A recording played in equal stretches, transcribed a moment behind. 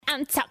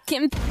I'm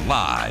talking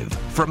Live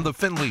from the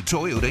Findlay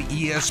Toyota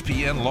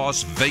ESPN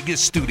Las Vegas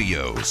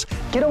studios,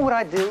 You know what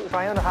I'd do if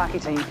I owned a hockey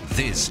team?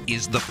 this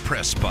is the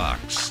Press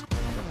Box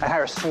I'd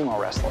hire a sumo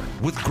wrestler.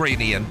 with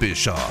Grady and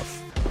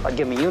Bischoff. I'd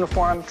give him a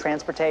uniform,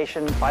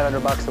 transportation,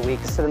 $500 a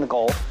week to sit in the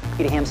goal,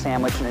 eat a ham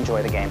sandwich, and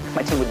enjoy the game.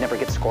 My team would never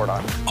get scored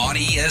on. On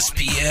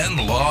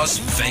ESPN Las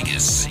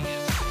Vegas.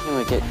 You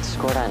would get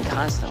scored on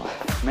constantly.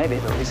 Maybe,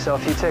 but we sell a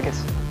few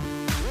tickets.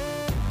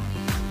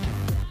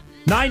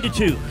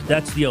 9-2.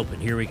 That's the open.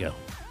 Here we go.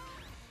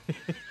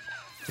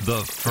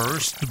 The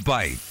first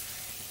bite.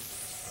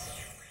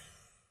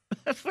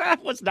 I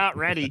was not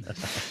ready.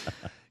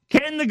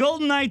 Can the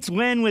Golden Knights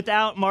win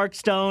without Mark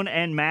Stone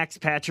and Max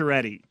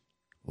Pacioretty?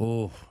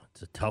 Oh,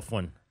 it's a tough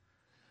one.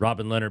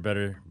 Robin Leonard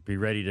better be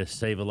ready to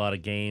save a lot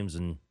of games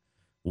and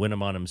win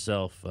them on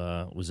himself.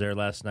 Was there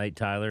last night,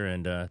 Tyler,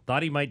 and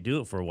thought he might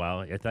do it for a while.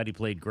 I thought he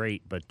played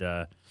great, but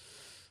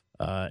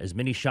as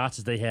many shots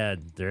as they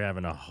had, they're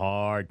having a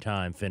hard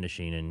time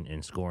finishing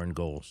and scoring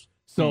goals.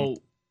 So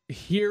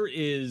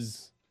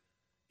here's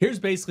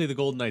basically the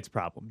Golden Knights'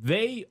 problem.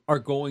 They are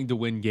going to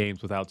win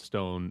games without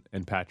Stone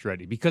and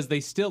Pacioretty because they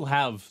still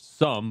have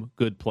some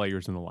good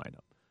players in the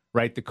lineup,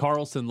 right? The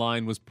Carlson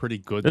line was pretty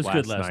good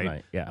last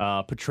night.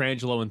 Yeah.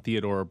 Pietrangelo and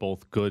Theodore are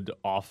both good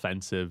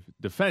offensive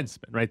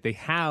defensemen, right? They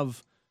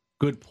have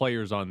good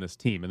players on this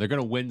team, and they're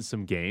going to win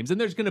some games. And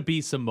there's going to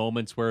be some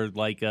moments where,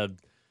 like,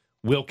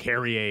 Will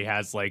Carrier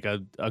has, like,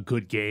 a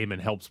good game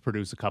and helps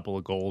produce a couple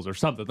of goals or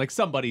something. Like,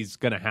 somebody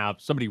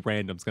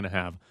random's going to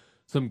have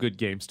some good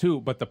games too.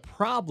 But the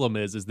problem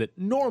is that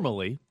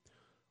normally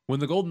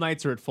when the Golden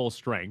Knights are at full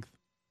strength,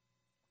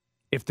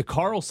 if the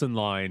Carlson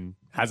line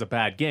has a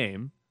bad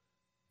game,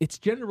 it's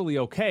generally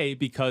okay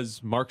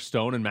because Mark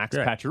Stone and Max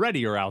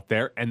Pacioretty are out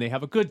there and they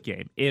have a good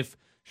game. If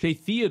Shea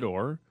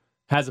Theodore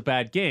has a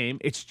bad game,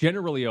 it's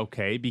generally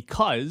okay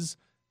because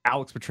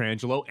Alex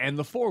Pietrangelo and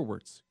the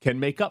forwards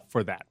can make up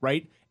for that,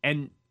 right?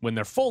 And when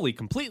they're fully,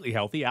 completely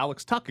healthy,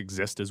 Alex Tuch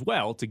exists as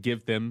well to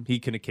give them, he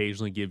can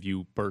occasionally give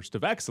you burst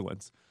of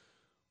excellence.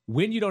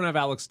 When you don't have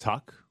Alex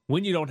Tuch,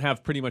 when you don't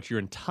have pretty much your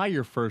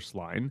entire first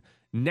line,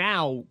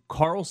 now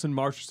Carlson,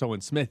 Marchessault,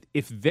 and Smith,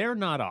 if they're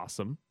not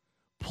awesome,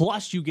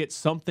 plus you get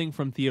something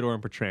from Theodore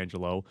and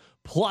Pietrangelo,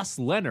 plus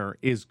Leonard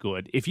is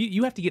good, if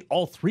you have to get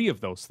all three of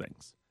those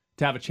things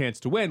to have a chance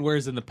to win,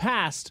 whereas in the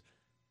past,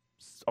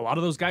 a lot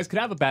of those guys could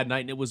have a bad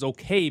night, and it was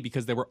okay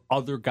because there were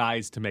other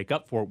guys to make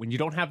up for it. When you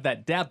don't have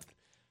that depth,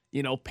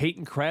 you know,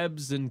 Peyton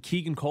Krebs and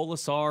Keegan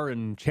Colasar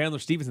and Chandler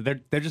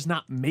Stevenson, they're just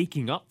not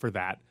making up for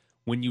that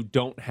when you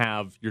don't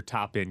have your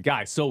top-end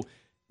guys. So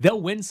they'll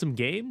win some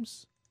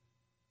games,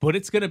 but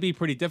it's going to be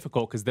pretty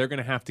difficult because they're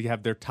going to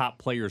have their top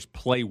players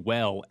play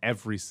well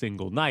every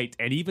single night.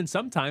 And even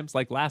sometimes,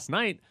 like last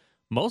night,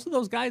 most of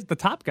those guys, the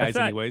top guys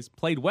anyways,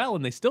 played well,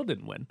 and they still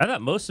didn't win. I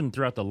thought most of them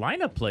throughout the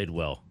lineup played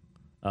well.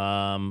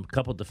 A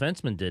couple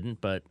defensemen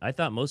didn't, but I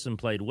thought most of them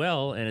played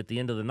well, and at the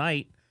end of the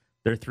night,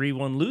 they're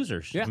 3-1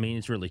 losers. Yeah. I mean,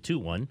 it's really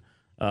 2-1,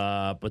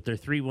 but they're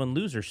 3-1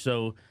 losers.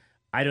 So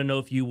I don't know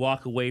if you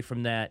walk away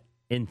from that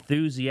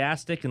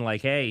enthusiastic and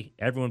like, hey,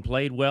 everyone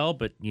played well,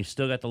 but you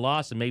still got the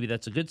loss, and maybe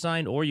that's a good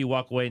sign, or you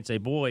walk away and say,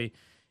 boy,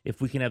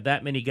 if we can have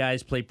that many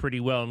guys play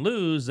pretty well and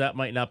lose, that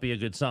might not be a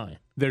good sign.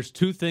 There's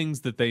two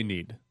things that they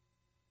need.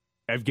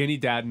 Evgeny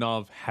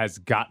Dadonov has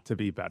got to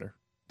be better.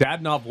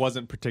 Dadonov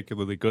wasn't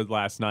particularly good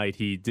last night.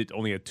 He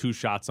only had 2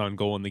 shots on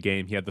goal in the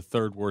game. He had the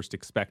third worst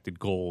expected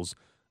goals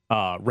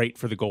rate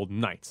for the Golden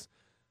Knights.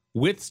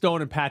 With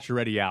Stone and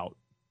Pacioretty out,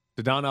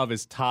 Dadonov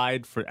is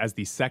tied as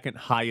the second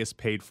highest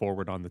paid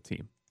forward on the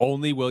team.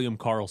 Only William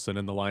Karlsson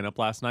in the lineup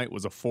last night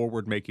was a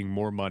forward making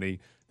more money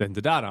than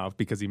Dadonov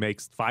because he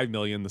makes $5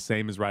 million, the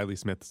same as Riley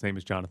Smith, the same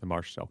as Jonathan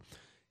Marchessault.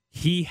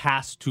 He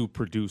has to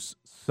produce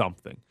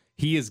something.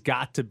 He has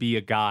got to be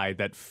a guy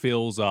that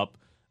fills up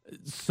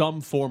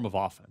some form of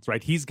offense,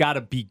 right? He's got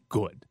to be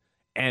good.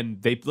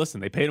 And they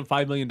paid him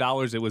 $5 million.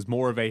 It was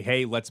more of a,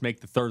 hey, let's make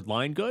the third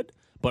line good.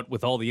 But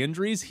with all the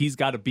injuries, he's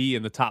got to be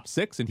in the top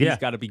 6, and he's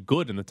got to be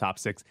good in the top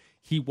 6.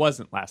 He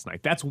wasn't last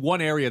night. That's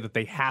one area that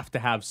they have to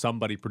have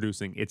somebody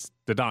producing. It's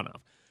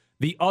Dadonov.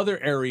 The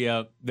other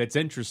area that's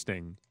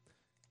interesting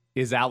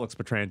is Alex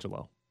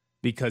Pietrangelo,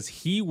 because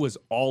he was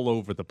all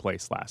over the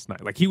place last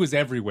night. Like, he was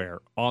everywhere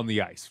on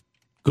the ice,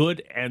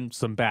 good and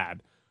some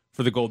bad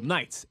for the Golden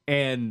Knights.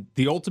 And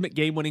the ultimate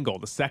game-winning goal,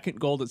 the second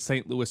goal that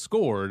St. Louis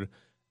scored,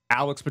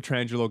 Alex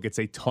Pietrangelo gets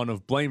a ton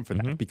of blame for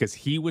that because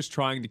he was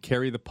trying to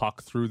carry the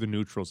puck through the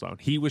neutral zone.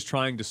 He was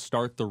trying to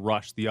start the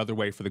rush the other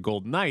way for the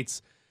Golden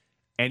Knights,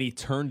 and he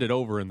turned it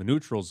over in the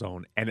neutral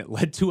zone, and it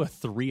led to a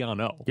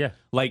 3-on-0. Yeah.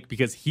 Like,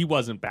 because he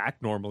wasn't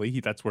back normally.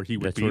 That's where he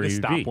would be to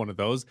stop one of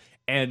those.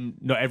 And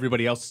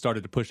everybody else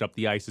started to push up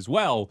the ice as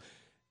well.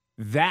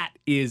 That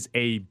is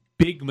a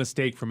big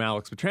mistake from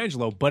Alex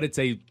Pietrangelo, but it's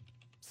a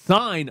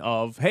sign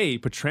of, hey,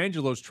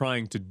 Petrangelo's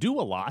trying to do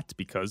a lot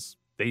because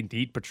they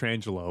need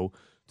Pietrangelo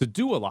to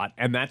do a lot,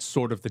 and that's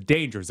sort of the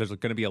dangers. There's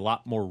going to be a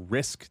lot more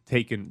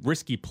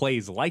risky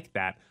plays like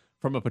that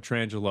from a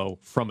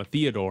Pietrangelo, from a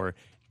Theodore,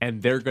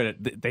 and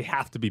they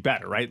have to be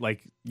better, right?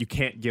 Like, you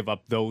can't give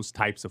up those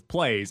types of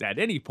plays at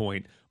any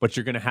point, but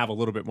you're going to have a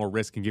little bit more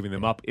risk in giving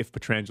them up if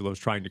Pietrangelo is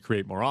trying to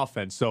create more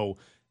offense. So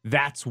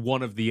that's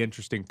one of the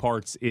interesting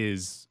parts,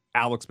 is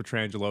Alex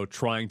Pietrangelo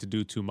trying to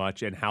do too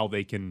much and how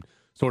they can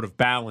sort of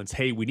balance,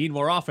 hey, we need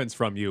more offense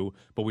from you,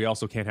 but we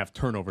also can't have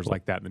turnovers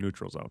like that in the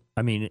neutral zone.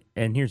 I mean,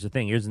 and here's the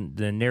thing. Here's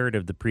the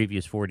narrative the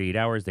previous 48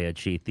 hours. They had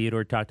Shea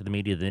Theodore talk to the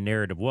media. The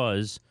narrative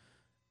was,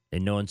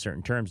 in no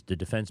uncertain terms, the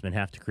defensemen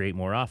have to create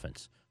more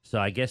offense. So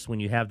I guess when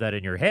you have that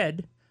in your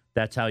head,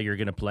 that's how you're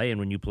going to play. And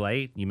when you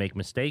play, you make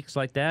mistakes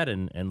like that,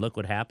 and look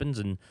what happens.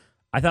 And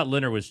I thought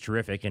Leonard was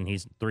terrific, and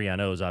he's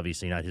 3-0 is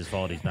obviously not his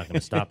fault. He's not going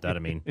to stop that. I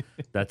mean,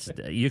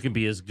 you can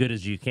be as good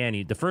as you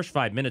can. The first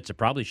 5 minutes, it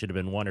probably should have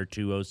been 1 or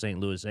 2-0 St.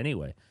 Louis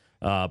anyway.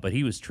 But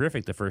he was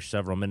terrific the first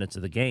several minutes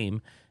of the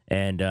game.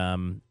 And, I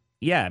mean,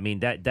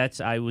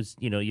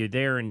 you're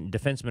there, and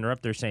defensemen are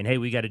up there saying, hey,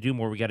 we got to do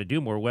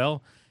more.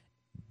 Well,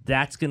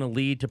 that's going to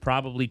lead to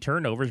probably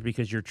turnovers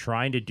because you're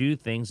trying to do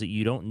things that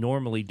you don't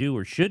normally do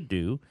or should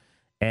do,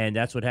 and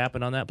that's what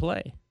happened on that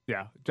play.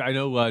 Yeah, I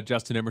know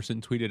Justin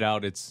Emerson tweeted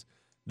out it's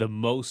the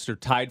most, or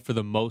tied for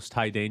the most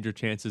high danger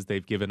chances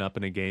they've given up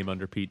in a game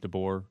under Pete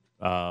DeBoer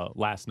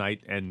last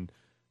night, and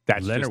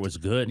Leonard was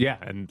good. Yeah,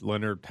 and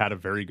Leonard had a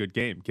very good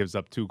game. Gives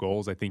up 2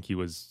 goals. I think he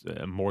was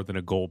more than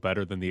a goal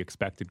better than the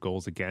expected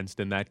goals against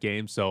in that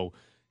game. So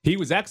he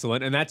was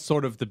excellent, and that's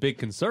sort of the big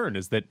concern,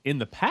 is that in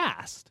the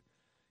past,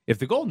 if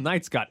the Golden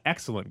Knights got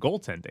excellent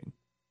goaltending,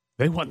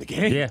 they won the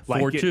game. Yeah,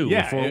 4-2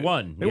 or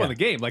 4-1. They won the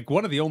game. Like,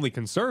 one of the only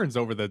concerns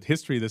over the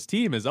history of this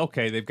team is,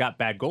 okay, they've got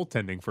bad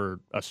goaltending for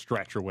a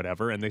stretch or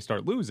whatever, and they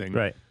start losing.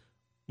 Right.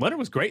 Leonard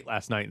was great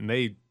last night, and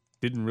they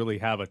didn't really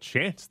have a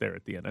chance there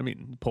at the end. I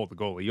mean, pull the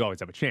goalie, you always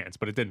have a chance,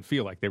 but it didn't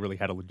feel like they really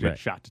had a legit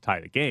shot to tie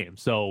the game.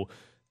 So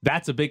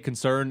that's a big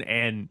concern,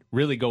 and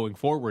really going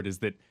forward is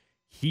that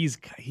he's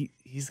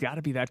got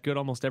to be that good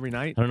almost every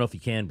night. I don't know if he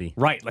can be.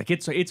 Right. Like,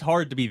 it's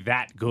hard to be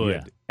that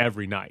good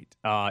every night.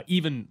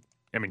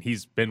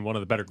 He's been one of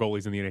the better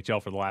goalies in the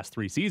NHL for the last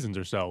 3 seasons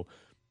or so.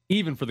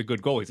 Even for the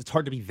good goalies, it's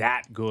hard to be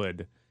that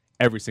good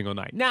every single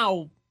night.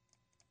 Now,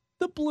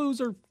 the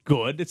Blues are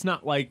good. It's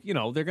not like, they're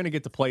going to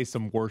get to play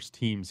some worse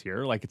teams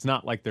here. Like, it's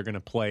not like they're going to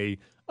play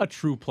a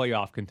true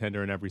playoff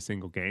contender in every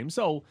single game.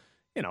 So,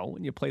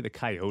 when you play the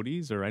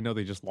Coyotes, or I know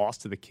they just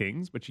lost to the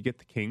Kings, but you get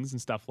the Kings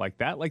and stuff like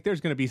that, like, there's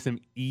going to be some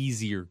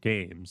easier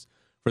games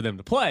for them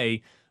to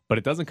play, but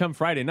it doesn't come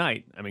Friday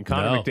night. I mean,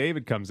 Connor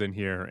McDavid comes in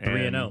here,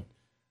 and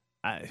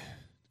 3-0.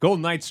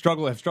 Golden Knights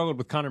have struggled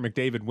with Connor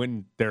McDavid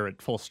when they're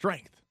at full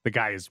strength. The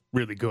guy is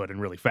really good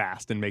and really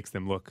fast and makes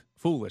them look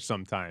foolish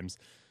sometimes.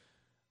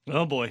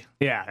 Oh, boy.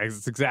 Yeah,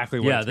 it's exactly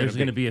what Yeah, there's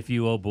going to be a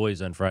few old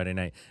boys on Friday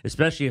night,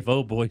 especially if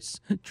old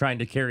boy's trying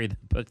to carry the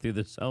puck through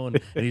the zone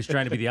and he's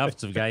trying to be the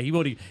offensive guy. He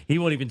won't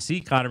even see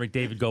Connor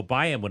McDavid go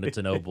by him when it's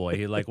an old boy.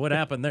 He's like, what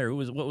happened there?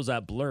 What was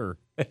that blur?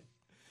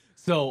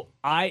 So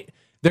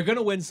they're going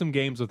to win some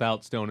games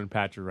without Stone and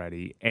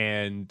Pacioretty.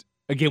 And,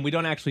 again, we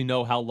don't actually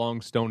know how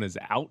long Stone is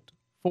out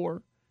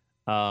for.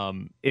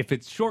 If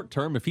it's short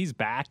term, if he's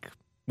back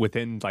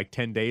within like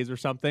 10 days or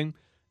something,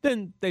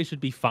 then they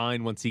should be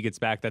fine once he gets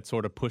back. That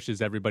sort of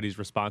pushes everybody's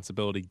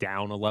responsibility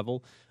down a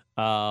level.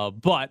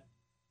 But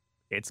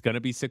it's going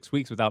to be 6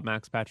 weeks without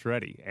Max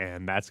Pacioretty,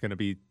 and that's going to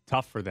be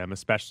tough for them,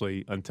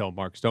 especially until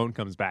Mark Stone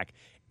comes back.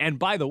 And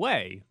by the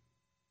way,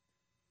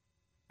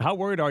 how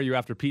worried are you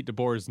after Pete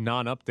DeBoer's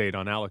non-update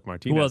on Alec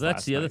Martinez? Well,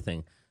 that's the other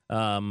thing.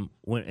 And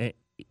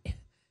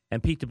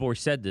Pete DeBoer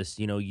said this,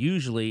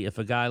 usually if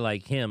a guy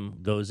like him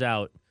goes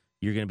out,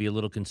 you're going to be a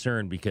little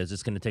concerned because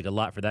it's going to take a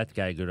lot for that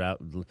guy to go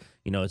out.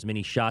 As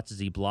many shots as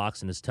he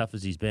blocks and as tough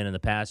as he's been in the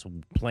past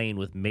playing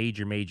with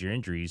major, major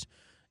injuries,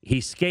 he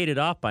skated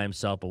off by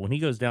himself. But when he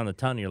goes down the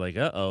tunnel, you're like,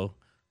 uh-oh,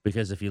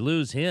 because if you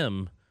lose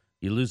him,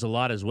 you lose a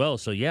lot as well.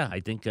 So, yeah,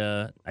 I think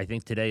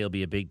today will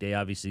be a big day.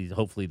 Obviously,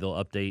 hopefully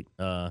they'll update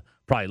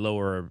probably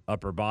lower or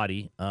upper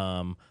body.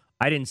 I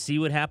didn't see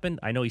what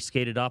happened. I know he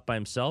skated off by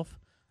himself.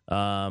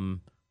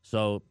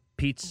 So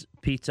Pete's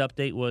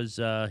update was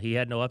he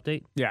had no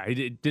update? Yeah,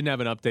 he didn't have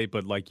an update,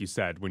 but like you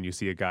said, when you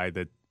see a guy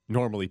that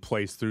normally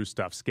plays through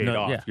stuff skate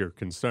off, you're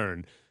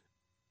concerned.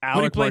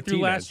 When he played through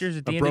last year's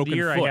at the end of the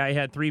year, I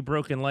had 3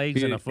 broken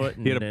legs and a foot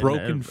and, he had a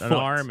broken foot, an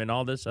arm and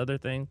all this other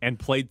thing. And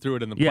played through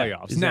it in the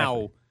playoffs. Exactly.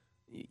 Now,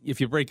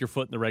 if you break your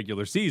foot in the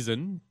regular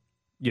season,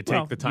 you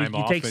take the time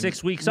off. You take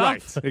 6 weeks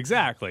off.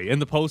 Exactly. In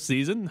the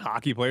postseason,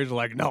 hockey players are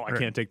like, no, I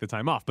can't take the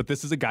time off. But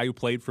this is a guy who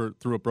played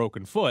through a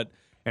broken foot.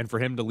 And for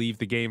him to leave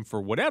the game for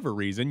whatever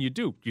reason, you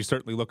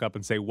certainly look up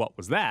and say, what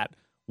was that?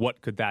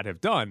 What could that have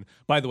done?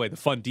 By the way, the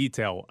fun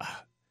detail,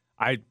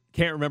 I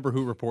can't remember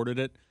who reported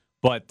it,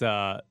 but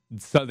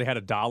so they had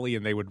a dolly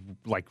and they would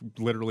like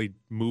literally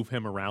move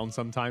him around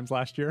sometimes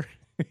last year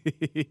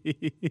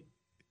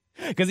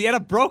because he had a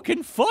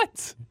broken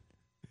foot.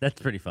 That's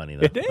pretty funny,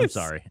 though. It is. I'm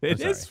sorry. It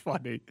is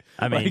funny.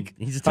 I mean,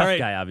 he's a tough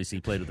guy, obviously.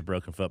 He played with a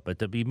broken foot, but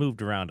to be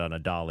moved around on a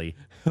dolly.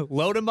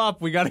 Load him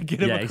up. We got to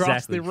get him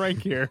across the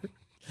rink here.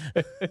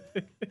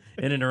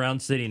 In and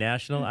around City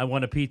National. I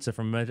want a pizza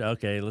from.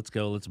 Okay, let's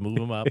go. Let's move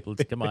him up.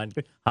 Let's come on.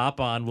 Hop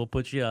on. We'll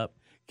put you up.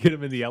 Get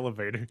him in the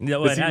elevator.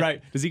 No,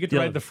 does he get to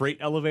ride the freight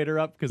elevator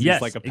up because he's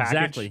like a package?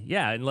 Exactly.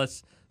 Yeah,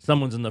 unless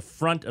someone's in the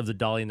front of the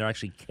dolly and they're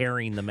actually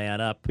carrying the man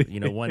up.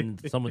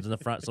 Someone's in the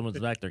front, someone's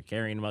back. They're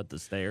carrying him up the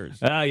stairs.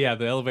 Yeah,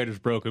 the elevator's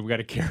broken. We got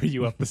to carry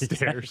you up the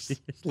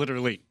stairs. It's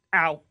literally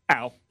ow,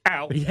 ow,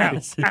 ow,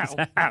 Yes, ow,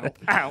 exactly. ow,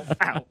 ow,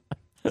 ow, ow.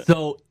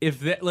 So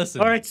if that,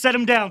 listen. All right, set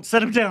him down.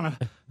 Set him down.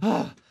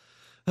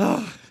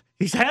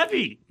 He's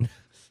heavy.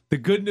 The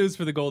good news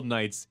for the Golden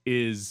Knights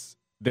is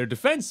their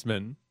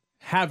defensemen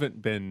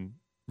haven't been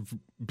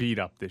beat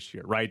up this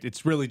year, right?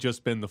 It's really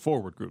just been the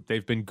forward group.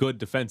 They've been good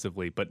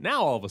defensively. But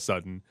now all of a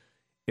sudden,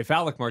 if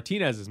Alec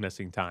Martinez is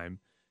missing time,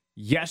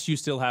 yes, you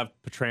still have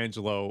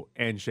Pietrangelo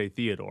and Shea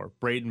Theodore.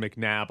 Braden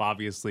McNabb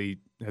obviously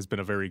has been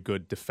a very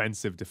good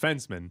defensive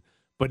defenseman.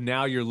 But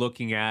now you're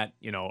looking at,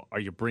 are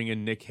you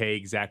bringing Nick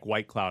Hague, Zach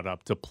Whitecloud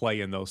up to play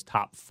in those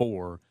top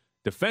four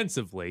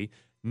defensively?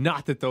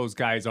 Not that those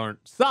guys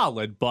aren't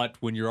solid, but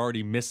when you're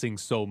already missing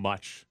so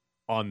much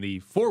on the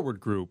forward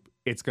group,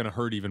 it's going to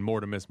hurt even more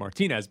to miss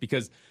Martinez,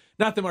 because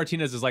not that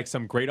Martinez is like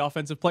some great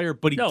offensive player,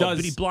 but but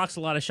he blocks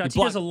a lot of shots.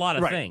 He does a lot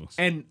of things.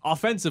 And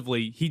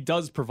offensively, he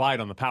does provide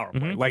on the power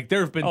play. Like there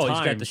have been times.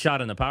 He's got the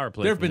shot on the power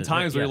play. There have been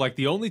times where you're like,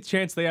 the only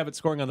chance they have at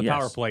scoring on the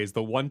power play is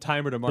the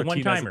one-timer to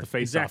Martinez at the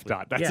face-off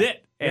dot. That's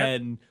it.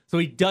 And so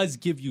he does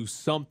give you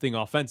something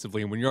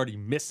offensively. And when you're already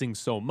missing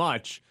so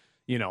much,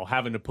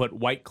 having to put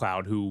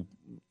Whitecloud, who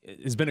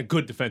has been a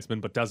good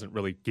defenseman but doesn't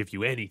really give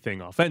you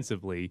anything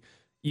offensively,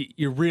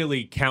 you're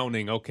really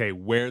counting, okay,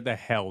 where the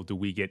hell do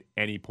we get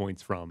any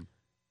points from?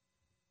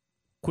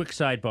 Quick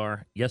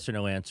sidebar, yes or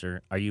no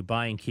answer. Are you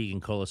buying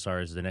Keegan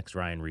Colasar as the next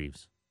Ryan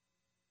Reeves?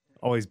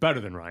 Oh, he's better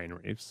than Ryan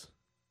Reeves.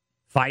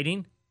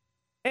 Fighting?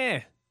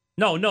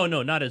 No,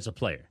 not as a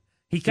player.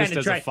 He kind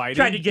of tried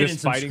to get in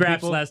some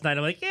scraps last night.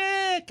 I'm like,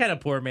 kind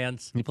of poor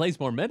man's. He plays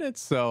more minutes,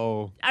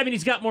 so... I mean,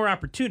 he's got more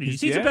opportunities.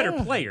 He's a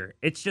better player.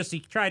 It's just he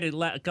tried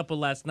a couple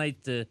last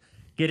night to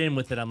get in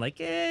with it. I'm like,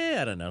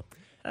 I don't know.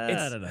 I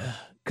don't know.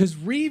 Because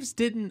Reeves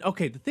didn't...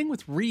 Okay, the thing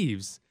with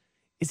Reeves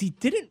is he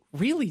didn't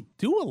really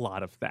do a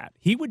lot of that.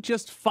 He would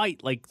just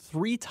fight like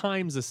 3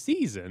 times a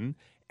season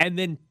and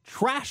then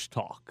trash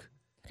talk.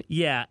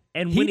 Yeah,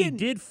 and when he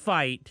did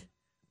fight,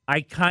 I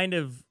kind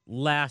of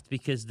laughed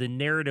because the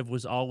narrative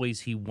was always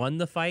he won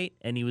the fight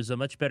and he was a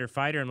much better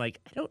fighter. I'm like,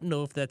 I don't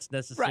know if that's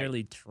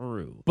necessarily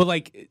true. But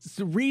like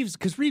Reeves,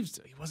 because Reeves,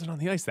 he wasn't on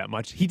the ice that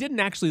much. He didn't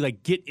actually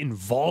like get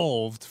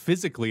involved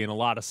physically in a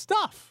lot of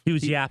stuff. He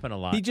was yapping a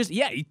lot.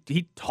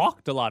 He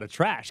talked a lot of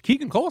trash.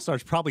 Keegan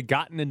Colasar's probably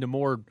gotten into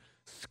more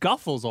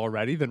scuffles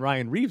already than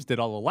Ryan Reeves did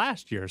all of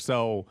last year.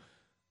 So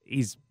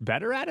he's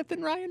better at it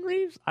than Ryan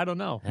Reeves? I don't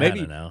know. I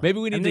don't know. Maybe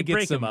we need to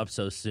break him up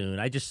so soon.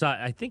 I just saw,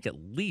 I think at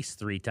least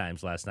 3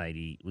 times last night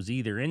he was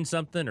either in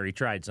something or he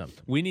tried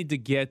something. We need to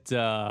get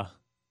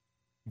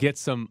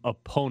some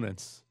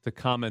opponents to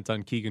comment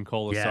on Keegan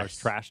Colasar's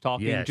trash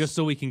talking, just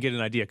so we can get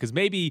an idea. Because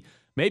maybe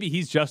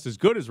he's just as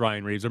good as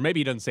Ryan Reeves, or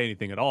maybe he doesn't say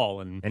anything at all,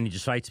 and he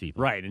just fights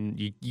people. Right, and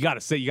you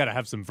got to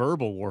have some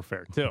verbal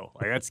warfare too.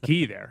 Like that's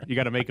key there. You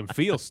got to make him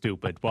feel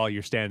stupid while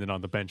you're standing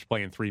on the bench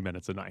playing 3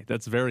 minutes a night.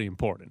 That's very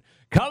important.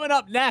 Coming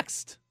up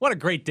next, what a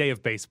great day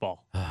of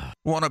baseball.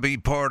 Want to be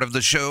part of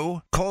the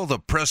show? Call the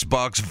Press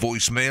Box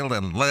voicemail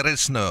and let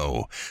us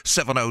know.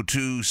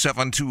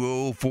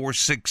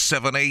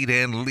 702-720-4678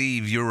 and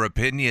leave your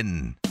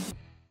opinion.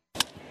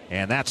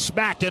 And that's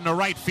smacked into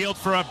right field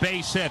for a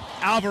base hit.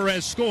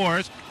 Alvarez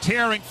scores.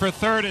 Tearing for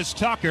third is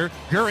Tucker.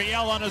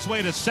 Gurriel on his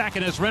way to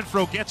second as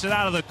Renfroe gets it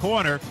out of the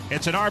corner.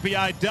 It's an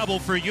RBI double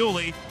for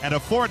Yuli and a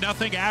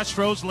 4-0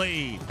 Astros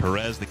lead.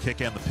 Perez the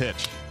kick and the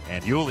pitch.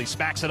 And Yuli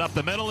smacks it up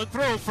the middle and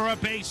through for a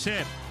base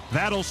hit.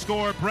 That'll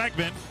score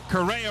Bregman.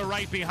 Correa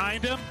right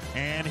behind him.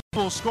 And he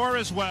will score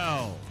as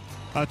well.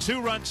 A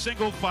 2-run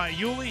single by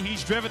Yuli.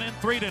 He's driven in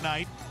 3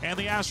 tonight, and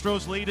the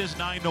Astros lead is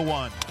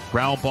 9-1.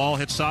 Ground ball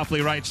hits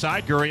softly right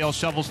side. Gurriel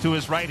shovels to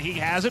his right. He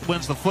has it,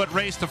 wins the foot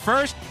race to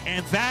first,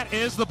 and that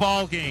is the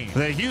ball game.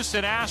 The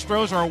Houston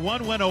Astros are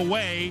 1 win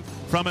away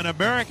from an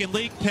American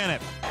League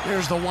pennant.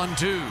 Here's the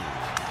 1-2.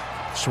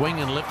 Swing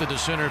and lifted to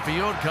center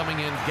field. Coming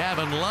in,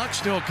 Gavin Lux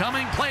still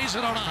coming. Plays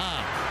it on a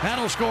hop.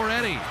 That'll score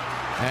Eddie.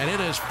 And it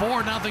is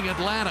 4-0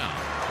 Atlanta,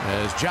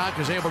 as Jock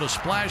is able to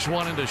splash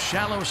one into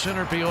shallow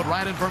center field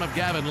right in front of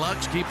Gavin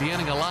Lux, keep the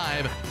inning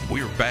alive.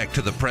 We're back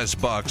to the Press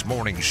Box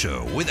Morning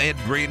Show with Ed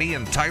Graney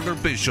and Tyler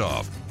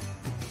Bischoff.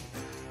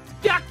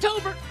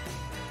 October.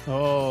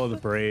 Oh, the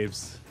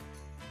Braves.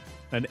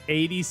 An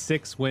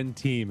 86-win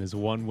team is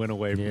 1 win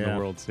away from the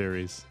World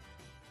Series.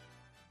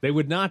 They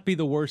would not be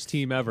the worst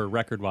team ever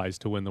record-wise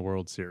to win the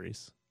World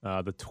Series.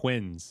 The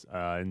Twins,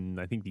 in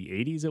I think the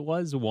 80s it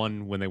was,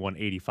 won when they won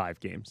 85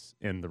 games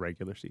in the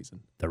regular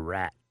season. The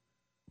Rat.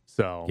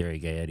 So Gary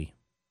Gaetti.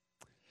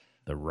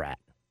 The Rat.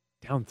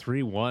 Down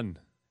 3-1.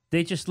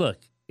 They just look.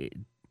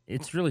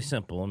 It's really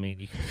simple. I mean,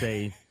 you can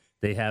say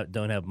they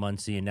don't have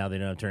Muncy and now they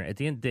don't have Turner. At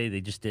the end of the day, they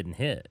just didn't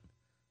hit.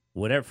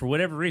 For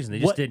whatever reason, they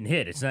just didn't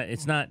hit.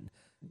 It's not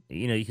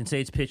you can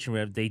say it's pitching.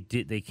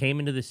 They came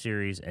into the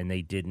series and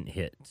they didn't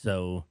hit.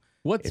 So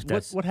what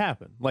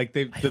happened? Like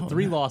the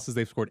 3 losses,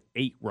 they've scored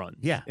 8 runs.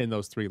 Yeah. In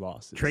those 3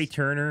 losses. Trey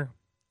Turner,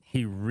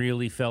 he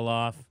really fell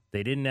off.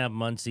 They didn't have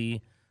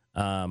Muncy.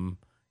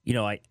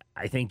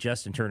 I think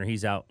Justin Turner,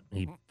 he's out.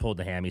 He pulled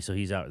the hammy, so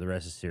he's out the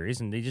rest of the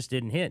series, and they just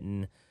didn't hit.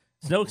 And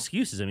it's no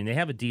excuses. I mean, they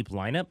have a deep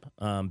lineup.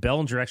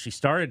 Bellinger actually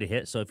started to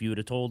hit, so if you would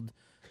have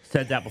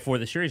said that before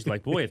the series,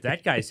 like, boy, if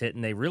that guy's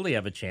hitting, they really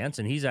have a chance.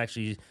 And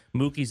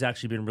Mookie's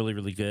actually been really,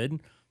 really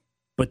good,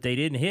 but they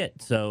didn't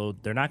hit. So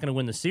they're not going to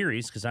win the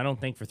series because I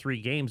don't think for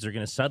 3 games they're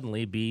going to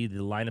suddenly be the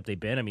lineup they've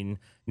been. I mean,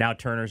 now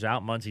Turner's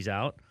out, Muncy's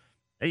out.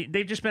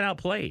 They've just been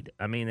outplayed.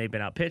 I mean, they've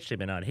been outpitched, they've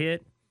been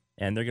out-hit,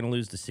 and they're going to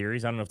lose the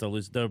series. I don't know if they'll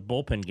lose the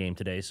bullpen game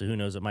today, so who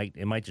knows? It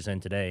might just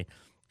end today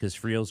because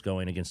Friel's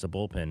going against the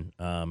bullpen.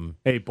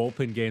 Hey,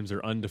 bullpen games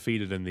are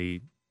undefeated in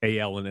the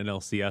AL and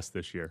NLCS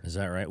this year. Is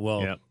that right?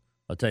 Well, yep.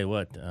 I'll tell you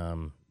what,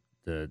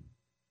 the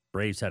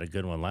Braves had a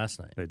good one last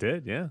night. They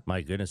did, yeah.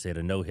 My goodness, they had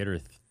a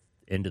no-hitter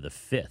into the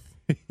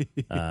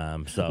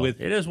 5th. So it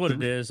is what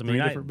it is. I mean,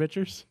 3 different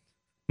pitchers?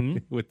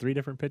 With 3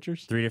 different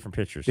pitchers? 3 different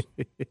pitchers.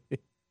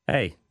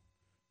 Hey,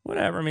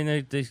 whatever. I mean,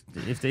 if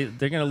they're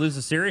going to lose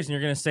the series, and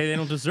you're going to say they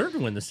don't deserve to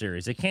win the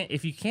series. They can't.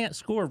 If you can't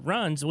score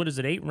runs, what is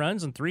it? 8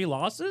 runs and 3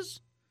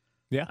 losses?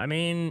 Yeah. I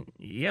mean,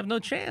 you have no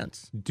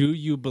chance. Do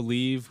you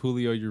believe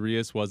Julio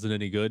Urias wasn't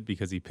any good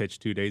because he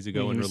pitched 2 days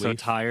ago in relief? So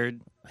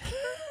tired.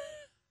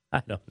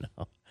 I don't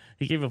know.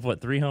 He gave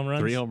up 3 home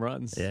runs? 3 home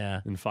runs.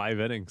 Yeah. In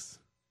 5 innings.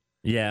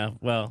 Yeah.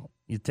 Well,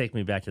 you take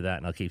me back to that,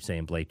 and I'll keep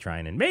saying Blake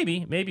Trinan.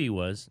 Maybe he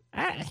was.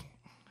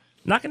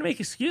 Not going to make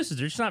excuses.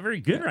 They're just not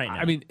very good right now.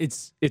 I mean,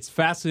 it's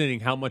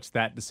fascinating how much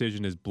that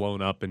decision is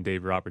blown up in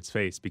Dave Roberts'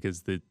 face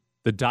because the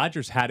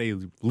Dodgers had a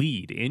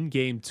lead in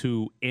Game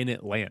 2 in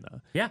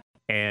Atlanta. Yeah.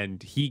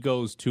 And he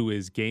goes to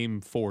his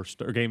Game 4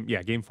 starter.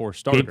 Game 4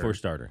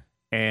 starter.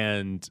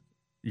 And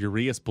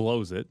Urias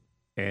blows it,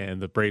 and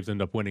the Braves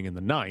end up winning in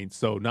the 9th.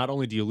 So not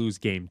only do you lose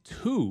Game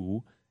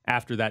 2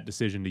 after that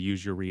decision to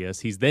use Urias,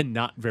 he's then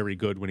not very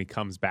good when he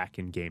comes back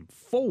in Game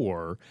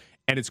 4.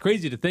 And it's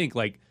crazy to think,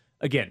 like,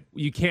 again,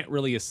 you can't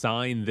really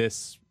assign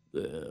this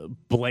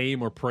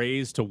blame or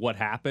praise to what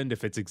happened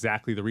if it's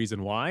exactly the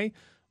reason why.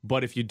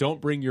 But if you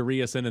don't bring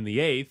Urias in the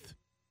 8th,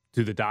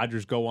 do the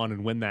Dodgers go on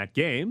and win that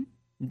game?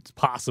 It's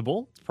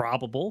possible. It's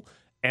probable.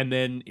 And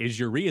then is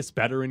Urias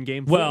better in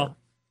Game 4? Well,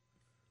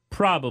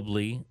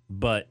 probably,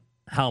 but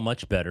how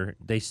much better?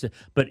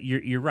 But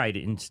you're right.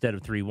 Instead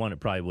of 3-1,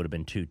 it probably would have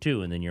been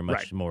 2-2, and then you're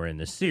much more in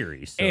the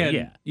series. So,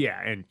 and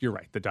you're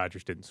right. The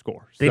Dodgers didn't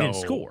score. They didn't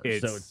score, so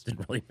it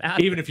didn't really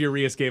matter. Even if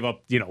Urias gave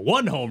up,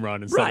 1 home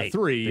run instead of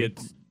 3,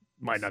 it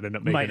might not end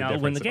up making a difference. Might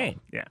not win the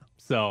game. Yeah.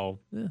 So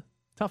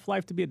tough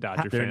life to be a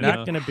Dodger They're fan. They're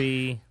not going to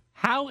be.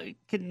 How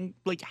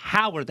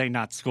are they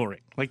not scoring?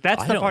 Like,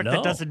 that's the part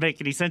that doesn't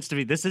make any sense to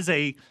me. This is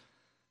a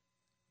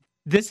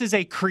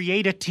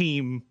create a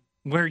team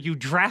where you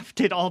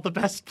drafted all the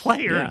best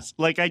players.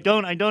 Yeah. Like, I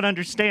don't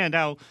understand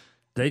how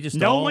they just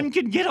no one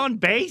can get on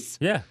base.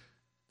 Yeah,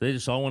 they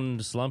just all went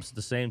into slumps at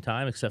the same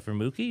time, except for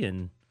Mookie,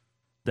 and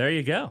there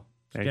you go.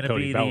 It's going to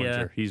be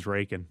Bellinger. He's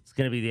raking. It's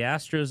going to be the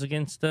Astros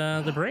against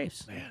the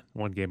Braves. Man,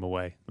 1 game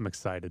away. I'm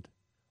excited.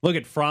 Look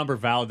at Framber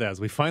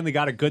Valdez. We finally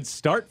got a good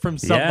start from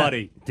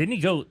somebody. Yeah. Didn't he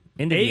go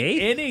into 8 the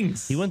 8th?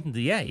 innings? He went into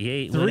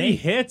he 3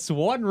 hits,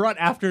 1 run.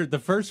 After the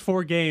first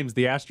 4 games,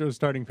 the Astros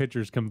starting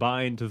pitchers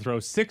combined to throw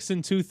 6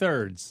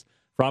 2/3.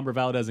 Framber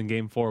Valdez in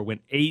Game 4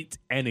 went 8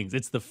 innings.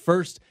 It's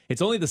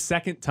only the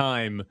second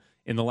time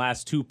in the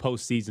last 2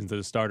 postseasons that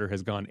a starter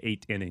has gone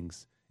 8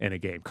 innings in a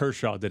game.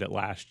 Kershaw did it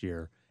last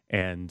year,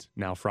 and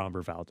now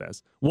Framber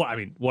Valdez. Well, I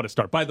mean, what a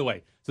start. By the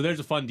way, so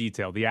there's a fun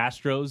detail. The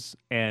Astros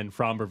and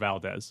Framber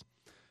Valdez,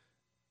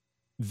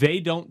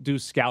 they don't do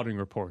scouting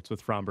reports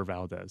with Framber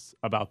Valdez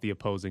about the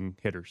opposing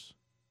hitters.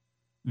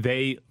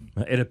 It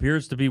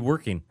appears to be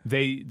working.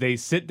 They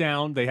sit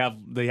down, they have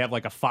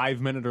like a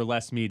 5-minute or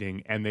less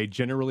meeting, and they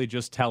generally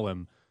just tell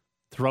him,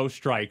 throw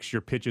strikes,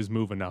 your pitches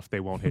move enough, they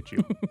won't hit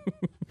you.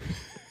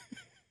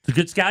 It's a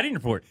good scouting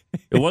report.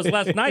 It was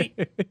last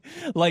night.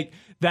 Like,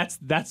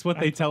 that's what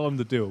they tell him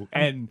to do.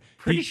 And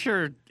pretty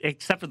sure,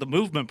 except for the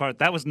movement part,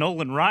 that was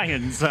Nolan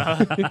Ryan's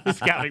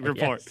scouting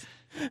report. Yes.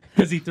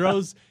 Because he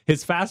throws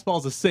his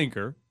fastball's a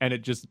sinker, and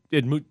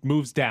it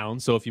moves down.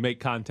 So if you make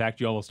contact,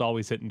 you almost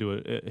always hit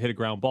a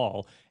ground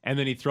ball. And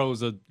then he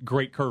throws a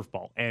great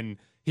curveball, and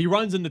he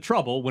runs into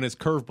trouble when his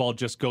curveball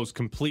just goes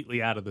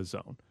completely out of the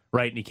zone,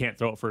 right? And he can't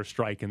throw it for a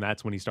strike, and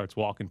that's when he starts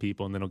walking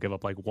people, and then he'll give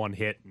up like 1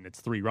 hit, and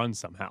it's 3 runs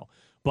somehow.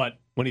 But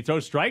when he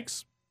throws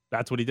strikes,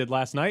 that's what he did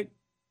last night.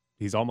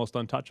 He's almost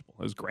untouchable.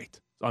 It was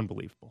great. It's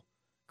unbelievable.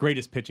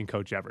 Greatest pitching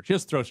coach ever.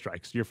 Just throw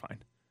strikes. You're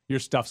fine. Your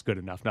stuff's good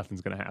enough. Nothing's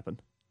going to happen.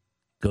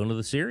 Going to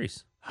the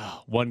series.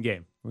 1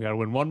 game. We got to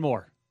win 1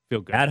 more. Feel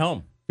good. At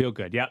home. Feel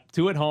good. Yep.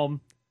 2 at home.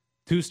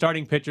 2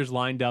 starting pitchers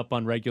lined up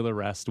on regular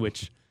rest,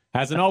 which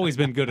hasn't always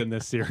been good in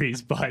this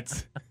series,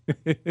 but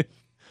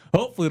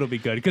hopefully it'll be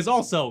good. Because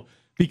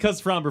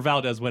Framber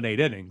Valdez went 8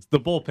 innings, the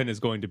bullpen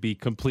is going to be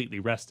completely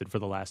rested for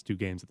the last 2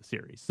 games of the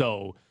series.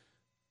 So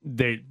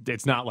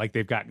it's not like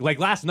they've got, like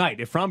last night,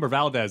 if Framber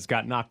Valdez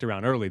got knocked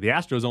around early, the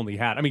Astros only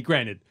had, I mean,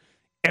 granted,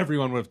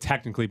 everyone would have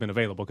technically been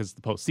available because it's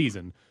the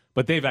postseason,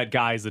 but they've had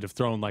guys that have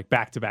thrown like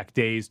back-to-back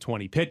days,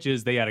 20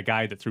 pitches. They had a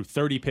guy that threw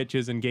 30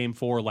 pitches in game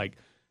 4. Like,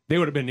 they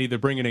would have been either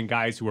bringing in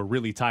guys who were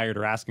really tired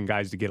or asking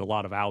guys to get a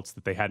lot of outs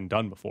that they hadn't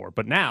done before.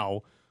 But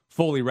now,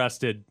 fully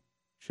rested,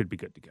 should be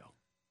good to go.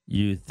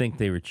 You think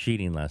they were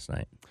cheating last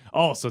night?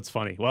 Oh, so it's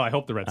funny. Well, I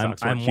hope the Red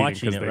Sox I'm weren't cheating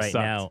watching it they right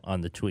sucked. now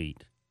on the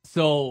tweet.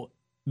 So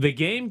the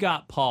game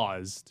got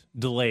paused,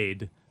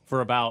 delayed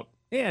for about,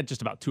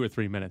 just about 2 or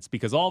 3 minutes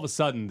because all of a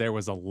sudden there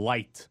was a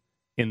light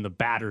in the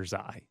batter's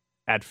eye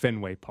at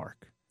Fenway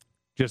Park.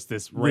 Just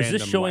this random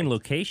Was this showing light.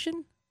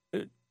 location?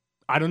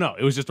 I don't know.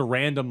 It was just a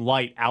random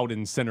light out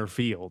in center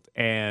field,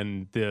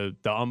 and the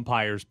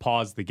umpires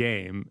paused the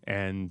game,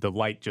 and the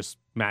light just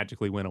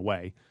magically went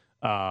away,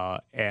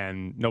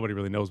 and nobody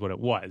really knows what it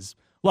was.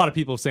 A lot of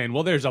people saying,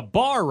 well, there's a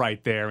bar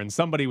right there, and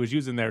somebody was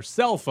using their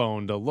cell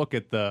phone to look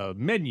at the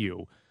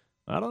menu.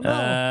 I don't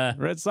know.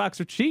 Red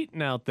Sox are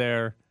cheating out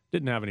there.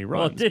 Didn't have any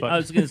runs. Well, I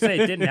was going to say,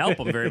 it didn't help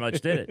them very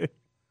much, did it?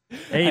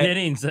 8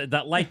 innings.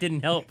 That light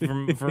didn't help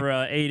for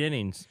 8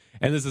 innings.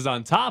 And this is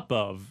on top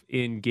of,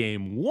 in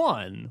game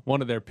 1,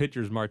 one of their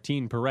pitchers,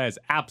 Martin Perez,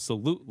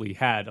 absolutely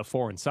had a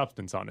foreign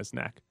substance on his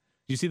neck.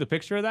 Did you see the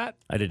picture of that?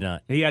 I did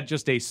not. He had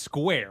just a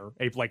square,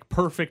 a like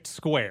perfect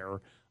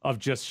square of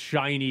just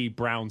shiny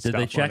brown stuff.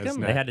 Did they check on his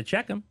him? neck. They had to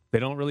check him. They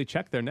don't really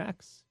check their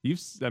necks.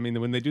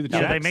 When they do the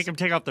checks, They make them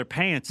take off their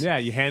pants. Yeah,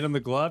 you hand them the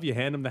glove, you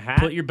hand them the hat.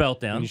 Put your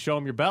belt down. And you show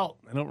them your belt.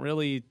 They don't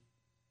really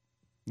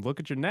look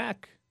at your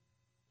neck.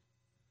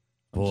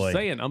 Boy,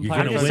 saying, you're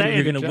umpires gonna are doing a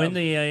you're good gonna job.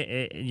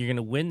 win you're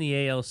gonna win the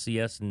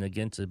ALCS and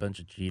against a bunch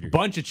of cheaters.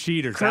 Bunch of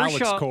cheaters.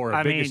 Kershaw, Alex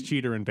Cora, biggest mean,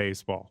 cheater in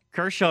baseball.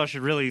 Kershaw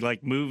should really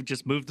move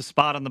the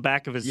spot on the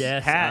back of his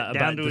hat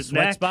down to the his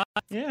sweat neck. spot.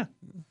 Yeah.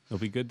 He'll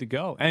be good to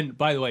go. And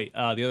by the way,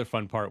 the other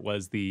fun part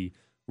was the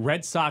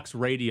Red Sox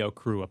radio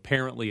crew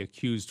apparently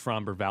accused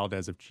Framber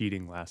Valdez of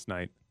cheating last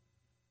night.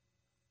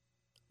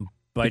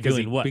 By because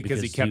doing what?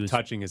 Because he kept was-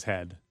 touching his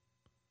head.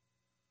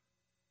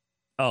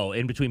 Oh,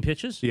 in between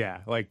pitches? Yeah,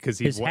 like because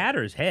His hat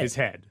or his head? His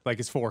head, like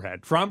his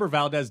forehead. Framber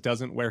Valdez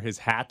doesn't wear his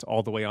hat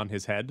all the way on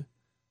his head.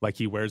 Like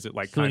he wears it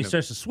like So when kind he of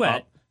starts to sweat.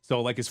 up. So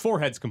like his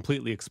forehead's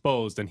completely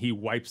exposed, and he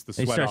wipes the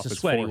He sweat starts off to his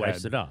sweat, he forehead.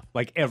 wipes it off.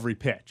 Like every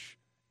pitch.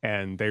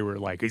 And they were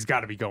like, he's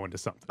got to be going to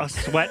something. A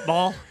sweat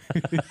ball?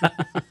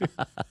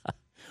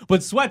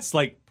 But sweat's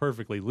like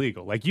perfectly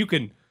legal. Like you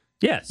can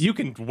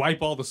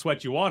wipe all the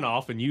sweat you want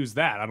off and use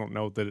that. I don't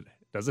know that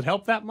does it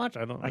help that much?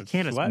 I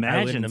can't sweat? imagine.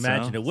 I wouldn't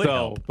imagine it would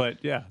help. But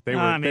yeah, they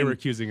were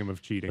accusing him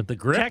of cheating. But the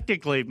grip?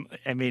 Technically,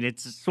 I mean,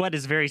 sweat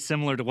is very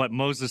similar to what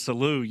Moses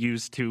Alou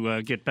used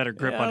to get better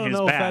grip I on don't his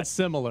know bat. if that's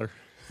similar.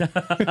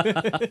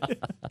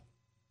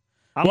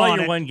 I'm well, on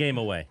you're it. one game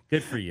away.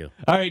 Good for you.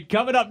 All right,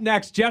 coming up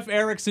next, Jeff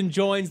Erickson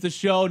joins the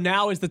show.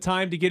 Now is the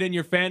time to get in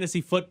your fantasy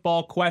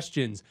football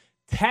questions.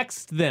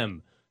 Text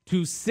them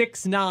to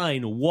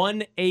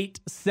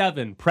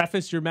 69187.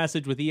 Preface your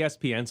message with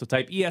ESPN. So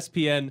type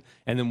ESPN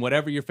and then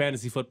whatever your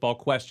fantasy football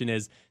question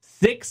is.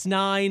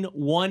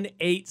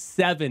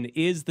 69187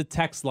 is the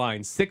text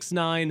line.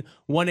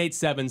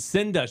 69187.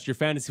 Send us your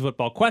fantasy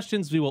football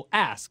questions. We will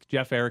ask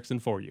Jeff Erickson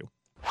for you.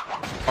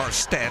 Our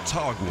stats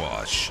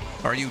hogwash.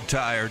 Are you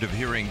tired of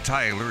hearing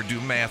Tyler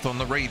do math on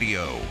the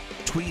radio?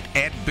 Tweet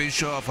at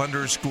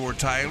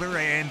Bischoff_Tyler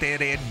and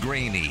at Ed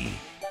Graney.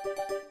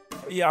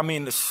 Yeah, I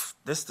mean, this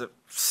is the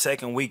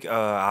second week.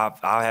 I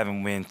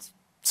haven't won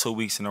 2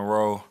 weeks in a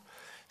row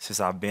since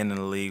I've been in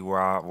the league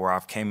where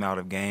I've came out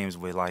of games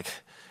with like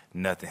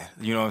nothing.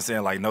 You know what I'm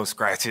saying? Like no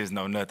scratches,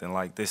 no nothing.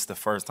 Like this is the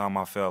first time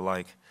I felt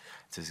like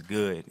just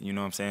good. You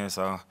know what I'm saying?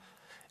 So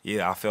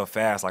yeah, I felt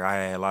fast. Like I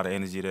had a lot of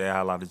energy today. I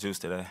had a lot of juice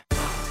today.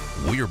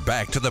 We're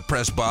back to the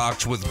press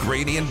box with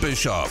Graney and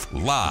Bischoff,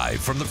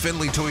 live from the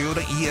Findlay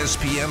Toyota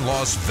ESPN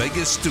Las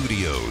Vegas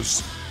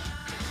studios.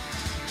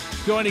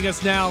 Joining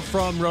us now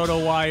from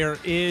RotoWire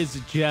is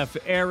Jeff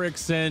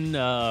Erickson.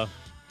 I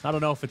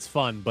don't know if it's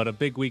fun, but a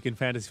big week in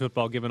fantasy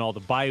football given all the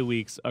bye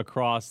weeks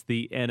across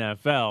the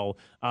NFL.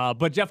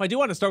 But, Jeff, I do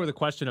want to start with a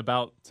question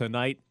about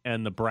tonight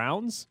and the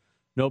Browns.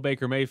 No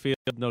Baker Mayfield,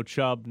 no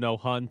Chubb, no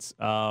Hunt.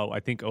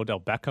 I think Odell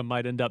Beckham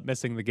might end up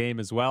missing the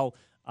game as well.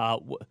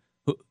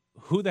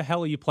 Who the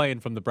hell are you playing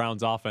from the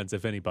Browns offense,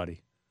 if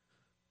anybody?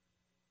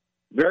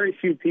 Very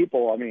few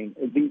people. I mean,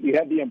 you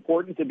have the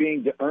importance of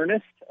being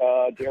D'Ernest.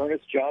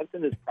 D'Ernest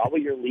Johnson is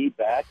probably your lead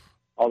back,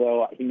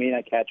 although he may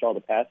not catch all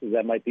the passes.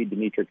 That might be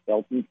Demetric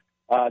Felton.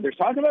 There's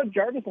talk about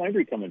Jarvis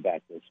Landry coming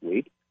back this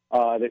week.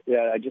 I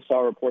just saw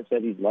reports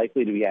that he's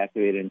likely to be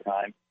activated in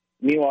time.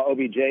 Meanwhile,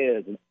 OBJ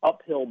is an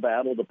uphill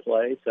battle to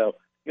play. So,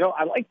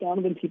 I like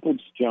Donovan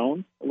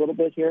Peoples-Jones a little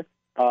bit here.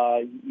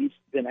 He's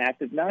been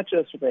active not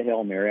just with a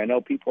Hail Mary. I know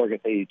people are going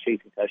to say he's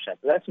chasing touchdowns,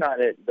 but that's not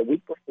it. The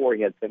week before,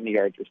 he had 70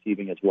 yards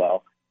receiving as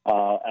well.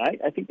 And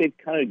I think they've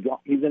kind of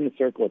he's in the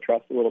circle of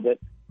trust a little bit.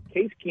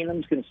 Case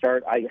Keenum's going to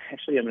start. I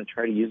actually am going to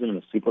try to use him in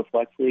a super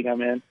flex league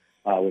I'm in,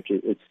 which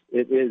it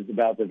is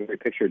about the very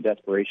picture of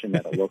desperation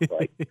that it looks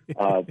like.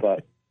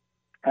 But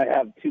I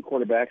have two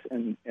quarterbacks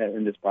in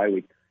this bye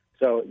week.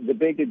 So the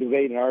big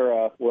debate in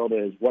our world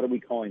is, what are we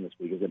calling this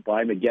week? Is it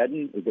by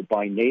Mageddon? Is it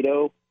by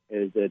NATO?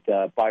 Is it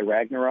by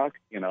Ragnarok?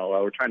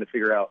 We're trying to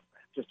figure out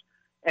just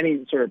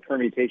any sort of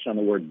permutation on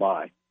the word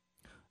bye.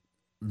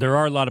 There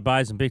are a lot of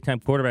buys and big-time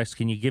quarterbacks.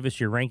 Can you give us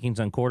your rankings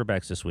on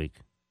quarterbacks this week?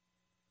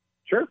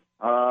 Sure.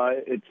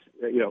 It's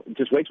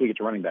just wait till we get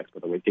to running backs, by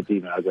the way. Get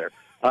even out of there.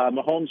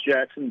 Mahomes,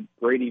 Jackson,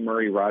 Brady,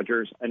 Murray,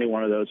 Rodgers. Any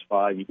one of those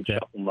five, you can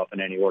shuffle them up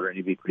in any order, and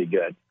you'd be pretty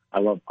good. I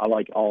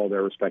like all of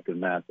their respective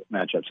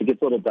matchups. It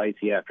gets a little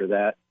dicey after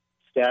that.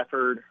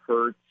 Stafford,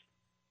 Hurts,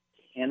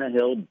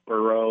 Tannehill,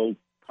 Burrow,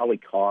 probably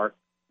Carr.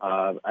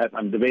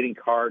 I'm debating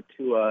Carr,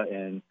 Tua,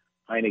 and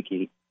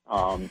Heineke.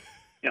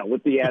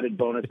 With the added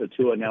bonus of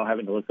Tua now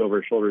having to look over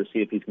his shoulder to see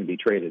if he's going to be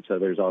traded. So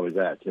there's always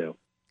that too.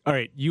 All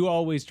right, you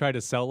always try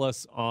to sell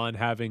us on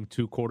having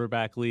two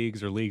quarterback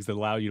leagues or leagues that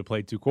allow you to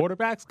play two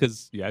quarterbacks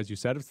because, as you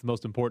said, it's the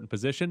most important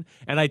position.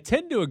 And I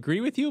tend to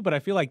agree with you, but I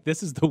feel like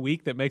this is the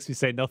week that makes me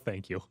say no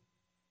thank you.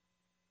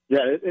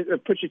 Yeah,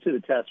 it puts you to the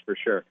test for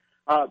sure.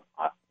 I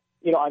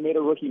made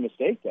a rookie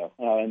mistake, though,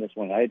 in this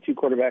one. I had two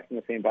quarterbacks in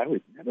the same bye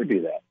week. Never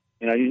do that.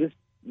 You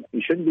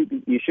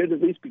should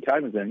at least be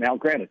cognizant. Now,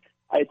 granted,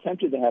 I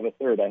attempted to have a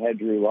third. I had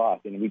Drew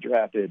Lock, and we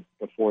drafted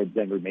before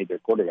Denver made their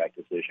quarterback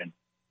decision.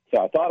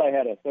 So I thought I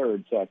had a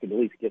third, so I could at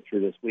least get through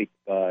this week,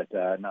 but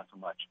not so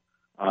much.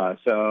 I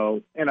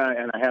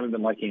haven't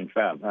been lucky in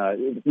Fab.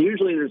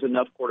 Usually, there's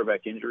enough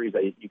quarterback injuries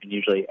that you can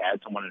usually add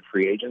someone in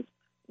free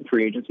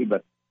agency.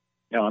 But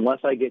unless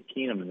I get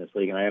Keenum in this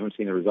league, and I haven't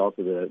seen the results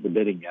of the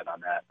bidding yet on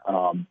that,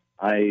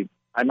 I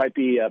might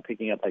be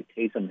picking up like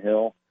Taysom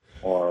Hill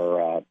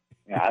or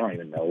I don't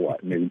even know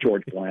what, maybe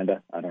George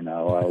Blanda. I don't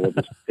know. We'll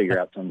just figure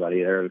out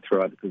somebody there to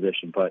throw out the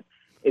position, but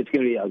it's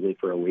going to be ugly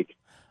for a week.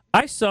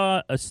 I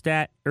saw a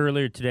stat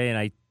earlier today, and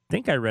I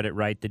think I read it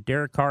right, that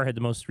Derek Carr had the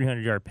most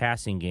 300-yard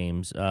passing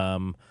games.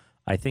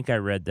 I think I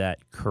read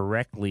that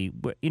correctly.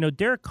 But,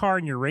 Derek Carr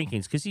in your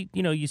rankings, because,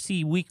 you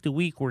see week to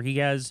week where he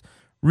has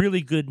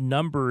really good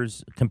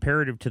numbers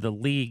comparative to the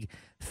league.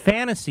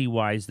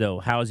 Fantasy-wise, though,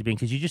 how has he been?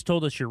 Because you just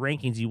told us your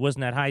rankings, he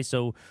wasn't that high.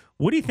 So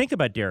what do you think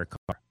about Derek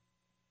Carr?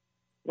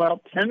 Well,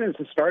 10 is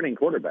a starting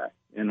quarterback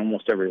in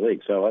almost every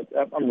league, so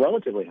I'm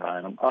relatively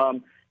high on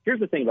him. Here's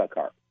the thing about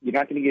Carr. You're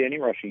not going to get any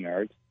rushing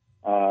yards.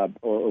 Or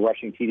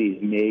rushing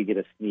TDs. He may get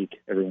a sneak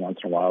every once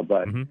in a while,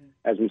 but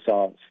as we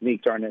saw,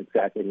 sneaks aren't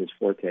exactly his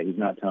forte. He's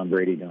not Tom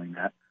Brady doing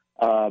that.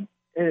 And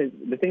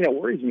the thing that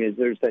worries me is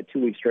there's that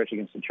 2-week stretch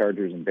against the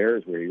Chargers and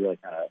Bears where he really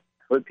kind of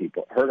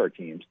hurt our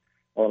teams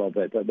a little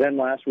bit. But then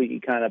last week he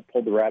kind of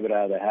pulled the rabbit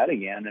out of the hat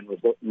again and was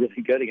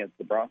really good against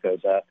the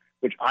Broncos,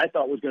 which I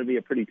thought was going to be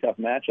a pretty tough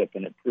matchup,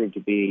 and it proved to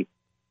be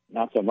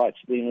not so much.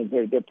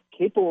 They're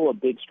capable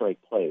of big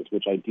strike plays,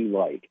 which I do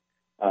like.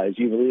 As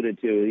you've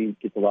alluded to, he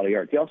gets a lot of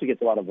yards. He also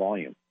gets a lot of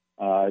volume.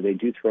 They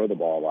do throw the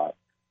ball a lot.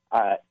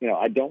 I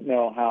don't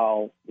know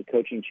how the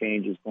coaching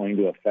change is going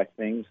to affect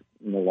things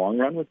in the long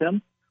run with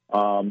him,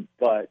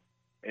 but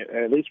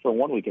at least for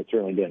 1 week, it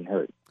certainly didn't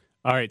hurt.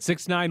 All right,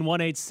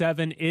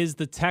 69187 is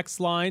the text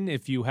line.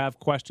 If you have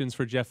questions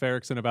for Jeff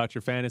Erickson about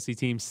your fantasy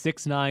team,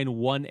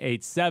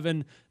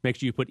 69187. Make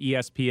sure you put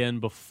ESPN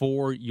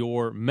before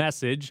your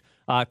message.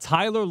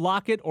 Tyler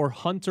Lockett or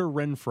Hunter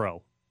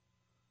Renfrow?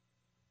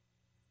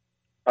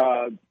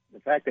 The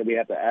fact that we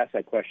have to ask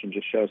that question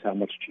just shows how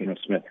much Geno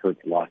Smith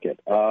hurts Lockett.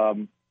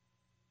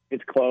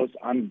 It's close.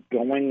 I'm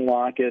going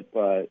Lockett,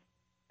 but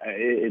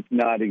it's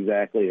not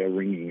exactly a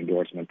ringing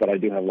endorsement. But I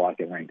do have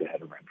Lockett ranked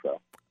ahead of Renfrow.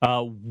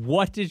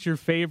 What is your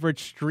favorite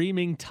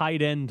streaming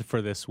tight end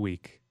for this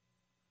week?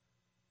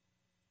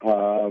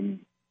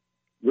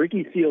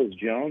 Ricky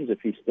Seals-Jones,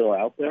 if he's still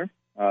out there.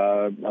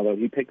 Although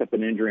he picked up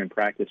an injury in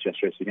practice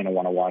yesterday, so you're going to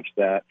want to watch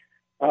that.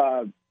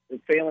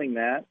 Failing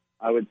that,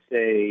 I would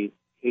say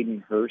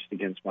Hayden Hurst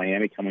against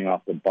Miami coming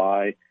off the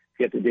bye. If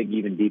you have to dig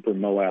even deeper,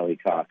 Mo Alley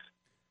Cox.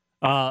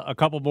 A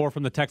couple more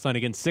from the text line.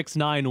 Again,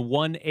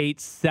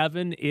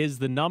 69187 is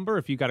the number.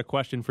 If you got a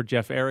question for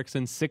Jeff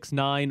Erickson,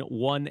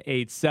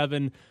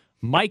 69187.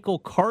 Michael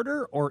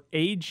Carter or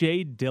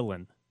A.J.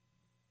 Dillon?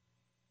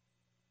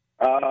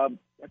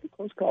 That's a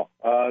close call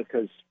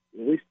because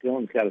at least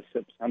Dillon's got a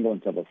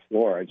semblance of a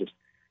floor.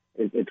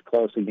 It's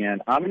close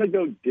again. I'm going to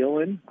go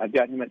Dillon. I've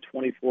got him at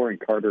 24 and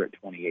Carter at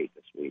 28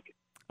 this week.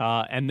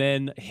 And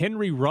then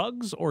Henry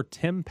Ruggs or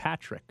Tim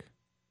Patrick?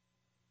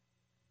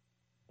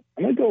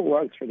 I'm going to go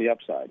Ruggs for the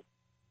upside.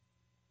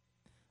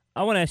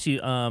 I want to ask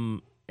you,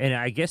 and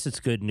I guess it's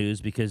good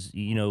news because,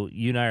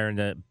 you and I are on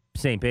the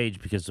same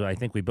page because I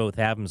think we both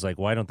have him. It's like,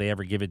 why don't they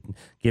ever give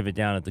it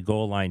down at the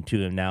goal line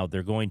to him? Now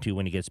they're going to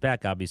when he gets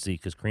back, obviously,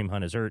 because Kareem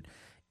Hunt is hurt.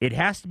 It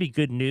has to be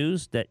good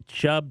news that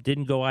Chubb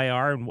didn't go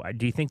IR. And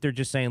do you think they're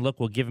just saying, look,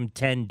 we'll give him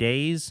 10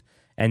 days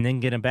and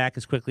then get him back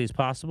as quickly as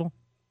possible?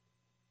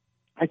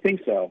 I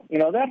think so.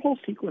 That whole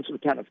sequence was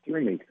kind of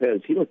threw me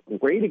because he looked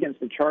great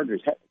against the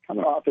Chargers,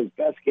 coming off his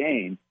best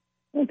game.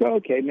 I go,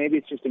 okay, maybe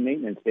it's just a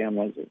maintenance day on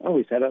Wednesday. Oh,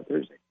 he sat out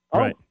Thursday. Oh,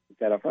 right. He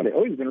sat out Friday.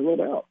 Oh, he's been ruled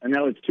out. And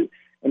now it's 2.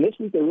 And this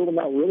week they ruled him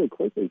out really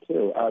quickly,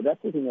 too.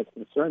 That's the thing that's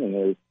concerning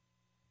is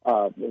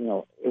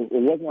it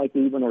wasn't like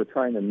we even were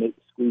trying to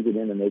squeeze it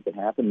in and make it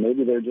happen.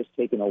 Maybe they're just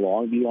taking a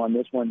long view on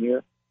this one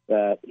year,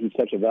 that he's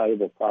such a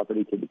valuable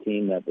property to the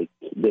team that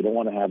they don't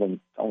want to have him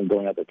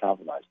going out there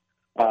compromised.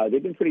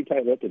 They've been pretty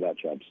tight-lipped about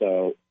Chubb,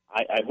 so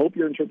I hope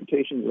your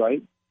interpretation is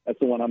right. That's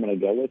the one I'm going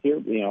to go with here,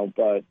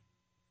 but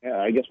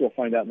I guess we'll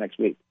find out next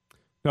week.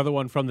 Another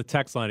one from the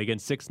text line. Again,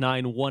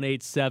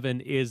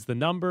 69187 is the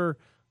number.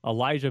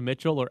 Elijah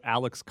Mitchell or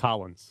Alex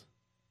Collins?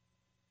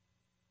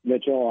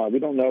 Mitchell, we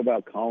don't know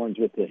about Collins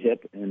with the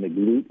hip and the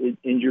glute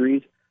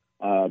injuries.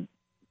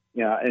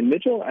 And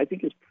Mitchell, I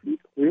think, is pretty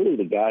clearly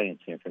the guy in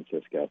San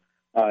Francisco.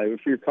 If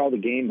you recall the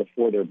game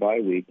before their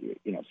bye week,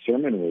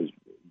 Sermon was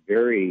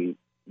very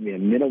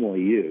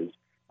minimally used.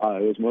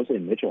 It was mostly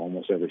Mitchell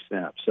almost every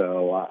snap.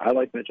 So I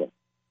like Mitchell.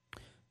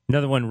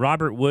 Another one,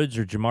 Robert Woods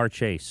or Jamar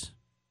Chase?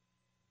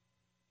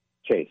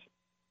 Chase.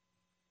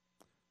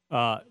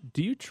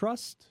 Do you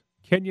trust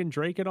Kenyon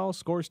Drake at all?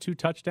 Scores 2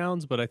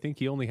 touchdowns, but I think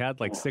he only had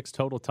 6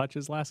 total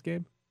touches last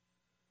game.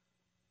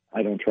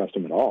 I don't trust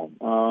him at all.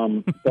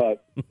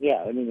 But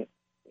yeah, I mean,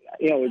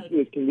 it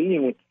was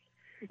convenient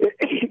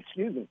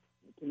excuse me,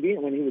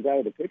 convenient when he was out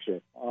of the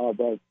picture.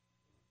 But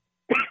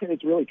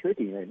it's really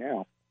tricky right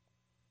now.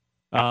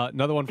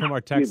 Another one from our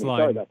text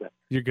line. Sorry about that.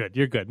 You're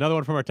good. Another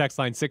one from our text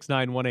line,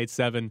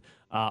 69187.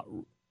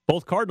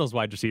 Both Cardinals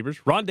wide receivers,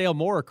 Rondale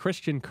Moore or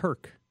Christian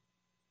Kirk?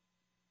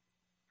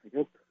 I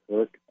go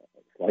Kirk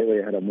slightly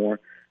ahead of Moore.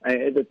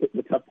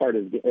 The tough part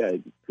is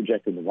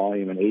projecting the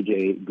volume, and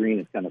A.J. Green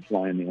is kind of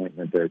flying the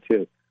ointment there,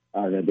 too.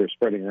 They're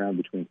spreading around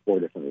between 4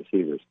 different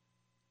receivers.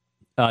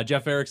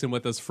 Jeff Erickson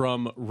with us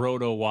from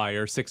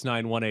RotoWire.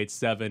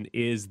 69187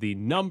 is the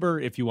number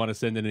if you want to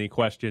send in any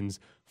questions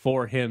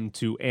for him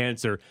to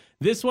answer.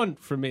 This one,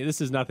 for me, this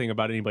is nothing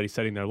about anybody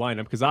setting their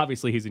lineup, because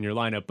obviously he's in your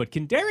lineup, but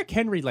can Derrick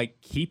Henry,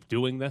 keep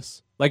doing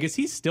this? Is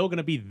he still going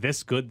to be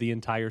this good the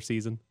entire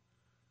season?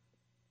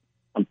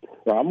 I'm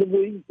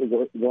probably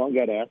the wrong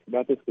guy to ask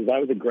about this, because I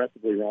was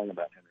aggressively wrong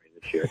about Henry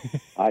this year.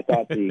 I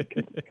thought the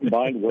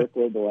combined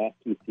workload the last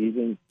 2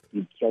 seasons,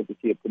 you'd start to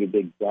see a pretty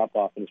big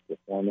drop-off in his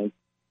performance.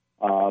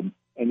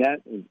 And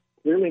that has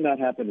clearly not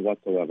happened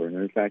whatsoever. And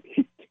in fact,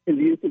 his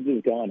usage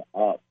has gone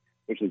up,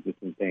 which is just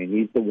insane.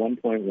 He's the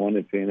 1.1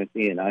 in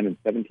fantasy, and I'm in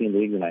 17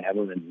 leagues, and I have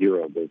him in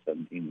 0 of those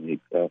 17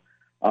 leagues. So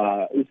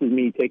this is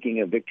me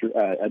taking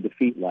a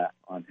defeat lap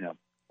on him.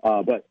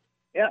 But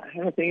yeah,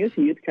 the thing is,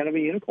 he is kind of a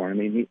unicorn. I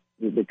mean,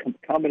 the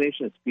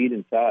combination of speed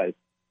and size,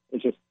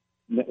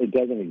 it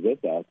doesn't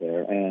exist out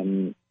there.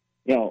 And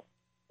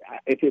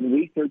if in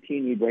week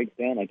 13 he breaks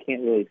down, I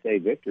can't really say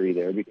victory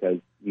there, because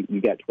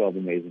you got 12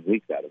 amazing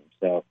weeks out of him.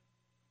 So,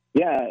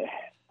 yeah,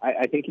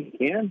 I think he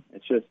can.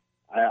 It's just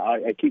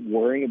I keep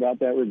worrying about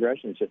that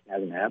regression. It just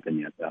hasn't happened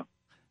yet, though.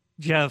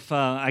 Jeff,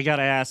 I got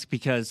to ask,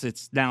 because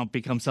it's now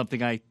become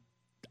something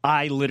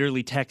I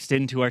literally text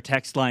into our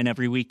text line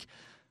every week.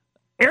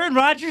 Aaron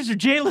Rodgers or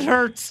Jalen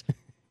Hurts?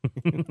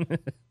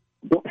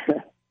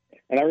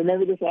 And I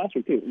remember this last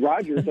week, too.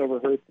 Rodgers over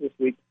Hurts this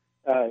week.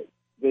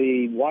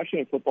 The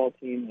Washington football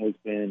team has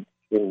been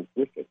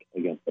horrific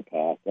against the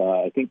pass.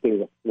 I think there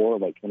was a floor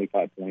of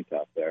 25 points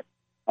out there.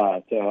 So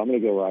I'm going to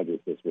go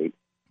Rodgers this week.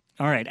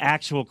 All right,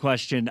 actual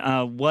question.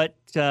 What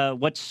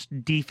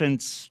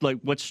defense,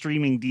 what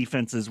streaming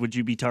defenses would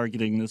you be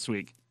targeting this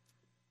week?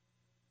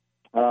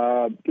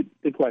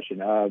 Good question,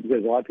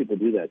 because a lot of people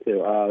do that,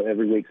 too,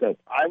 every week. So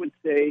I would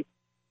say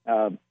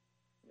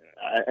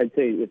I'd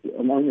say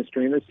among the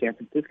streamers, San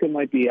Francisco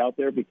might be out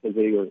there, because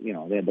they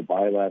had the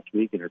bye last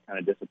week and are kind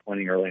of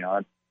disappointing early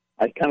on.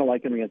 I kind of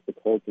like them against the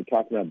Colts. We're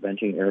talking about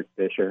benching Eric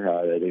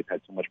Fisher. They've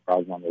had so much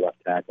problem on the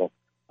left tackle.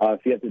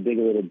 If you have to dig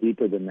a little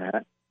deeper than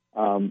that,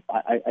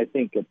 I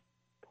think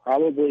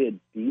probably a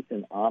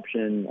decent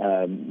option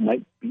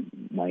might be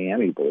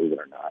Miami, believe it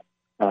or not,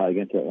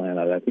 against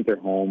Atlanta. I think they're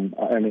home.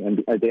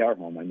 They are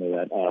home. I know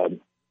that.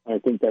 I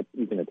think that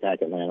you can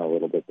attack Atlanta a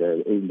little bit there.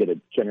 You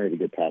can generate a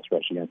good pass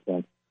rush against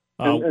them.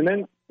 And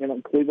then,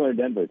 Cleveland or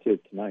Denver, too,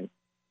 tonight.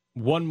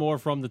 One more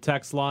from the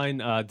text line.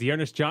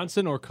 Dearness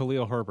Johnson or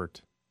Khalil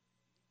Herbert?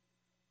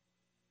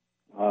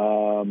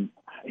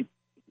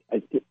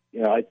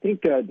 I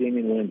think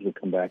Damian Williams will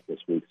come back this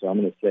week, so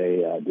I'm going to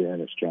say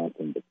Dearness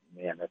Johnson. But,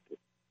 man,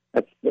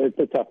 it's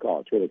a tough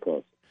call. It's really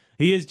close.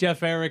 He is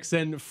Jeff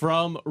Erickson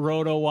from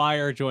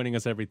RotoWire, joining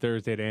us every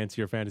Thursday to answer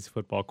your fantasy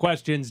football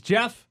questions.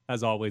 Jeff,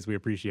 as always, we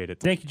appreciate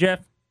it. Thank you,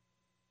 Jeff.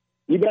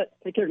 You bet.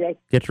 Take care, guys.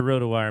 Get your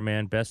RotoWire,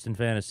 man. Best in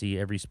fantasy,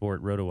 every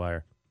sport,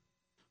 RotoWire.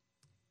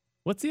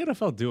 What's the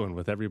NFL doing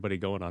with everybody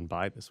going on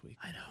bye this week?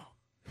 I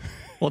know.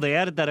 Well, they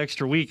added that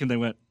extra week, and they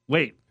went,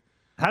 wait,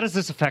 how does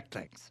this affect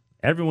things?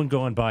 Everyone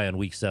going by on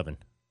week 7.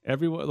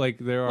 Everyone,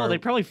 there are... Well, they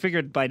probably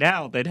figured by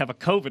now they'd have a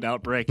COVID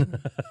outbreak.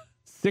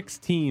 6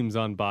 teams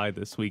on bye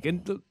this week.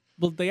 And,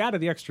 they added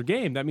the extra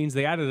game. That means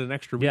they added an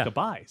extra week of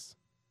byes.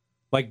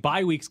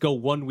 Bye weeks go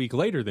 1 week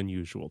later than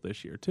usual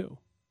this year, too.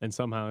 And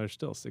somehow there's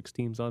still 6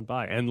 teams on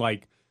bye. And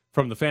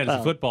from the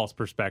fantasy football's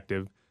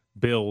perspective,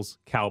 Bills,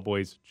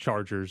 Cowboys,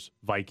 Chargers,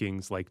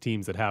 Vikings,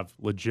 teams that have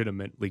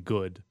legitimately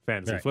good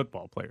fantasy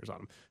football players on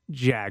them.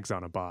 Jags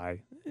on a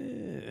bye.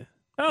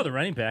 Oh, the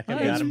running back. I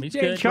got him. He's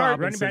good. James Running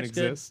Robinson back's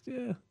good. exists.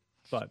 Yeah,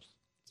 but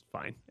it's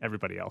fine.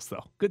 Everybody else,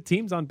 though. Good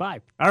teams on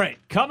bye. All right,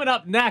 coming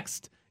up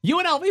next,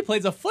 UNLV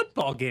plays a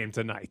football game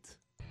tonight.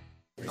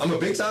 I'm a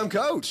big-time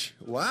coach.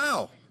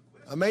 Wow.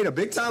 I made a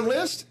big-time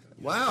list?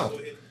 Wow.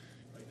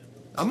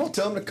 I'm going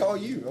to tell them to call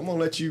you. I'm going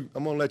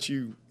to let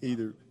you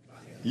either.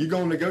 You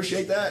going to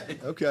negotiate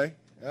that? Okay.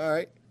 All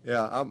right.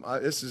 Yeah,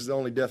 this is the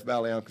only Death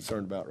Valley I'm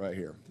concerned about right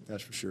here.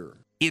 That's for sure.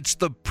 It's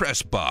the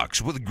Press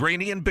Box with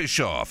Graney and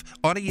Bischoff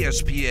on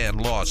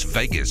ESPN Las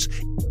Vegas.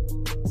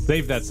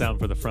 Save that sound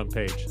for the front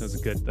page. That's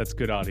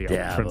good audio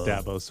from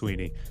Dabo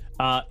Sweeney.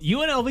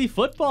 UNLV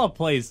football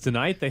plays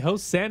tonight. They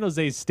host San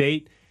Jose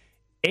State.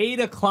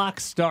 8 o'clock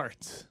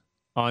start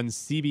on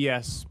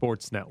CBS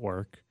Sports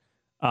Network.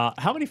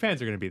 How many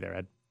fans are going to be there,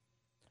 Ed?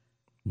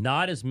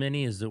 Not as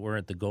many as that were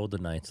at the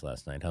Golden Knights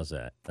last night. How's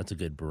that? That's a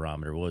good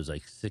barometer. What was it,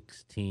 like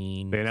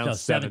 16? They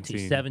announced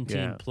 17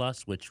 yeah.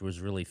 plus, which was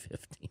really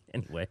 15.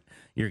 Anyway,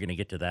 you're going to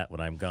get to that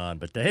when I'm gone.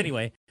 But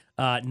anyway,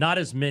 not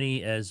as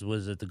many as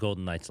was at the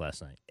Golden Knights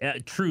last night.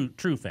 True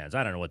fans.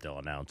 I don't know what they'll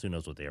announce. Who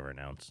knows what they ever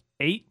announce?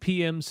 8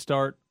 p.m.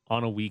 start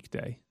on a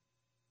weekday.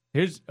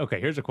 Here's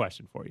a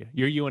question for you.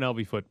 You're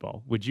UNLV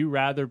football. Would you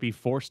rather be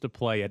forced to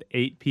play at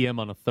 8 p.m.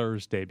 on a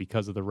Thursday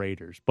because of the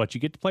Raiders, but you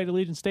get to play at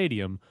Allegiant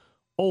Stadium,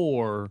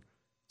 or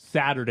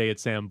Saturday at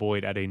Sam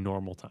Boyd at a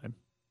normal time?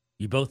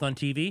 You both on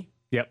TV?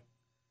 Yep.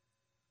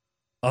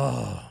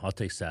 Oh, I'll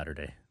take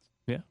Saturday.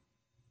 Yeah.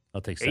 I'll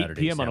take Saturday. 8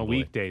 p.m. on a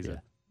weekday is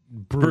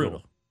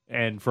brutal.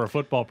 And for a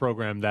football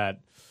program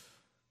that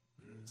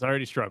is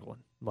already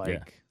struggling.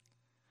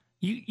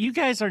 You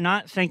guys are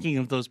not thinking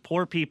of those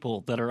poor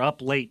people that are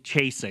up late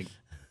chasing.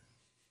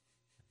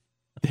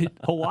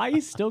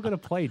 Hawaii's still going to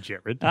play,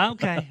 Jared.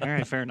 Okay. All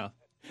right. Fair enough.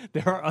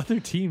 There are other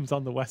teams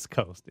on the West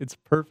Coast. It's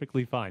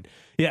perfectly fine.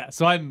 Yeah,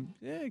 so I'm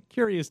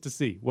curious to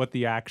see what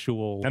the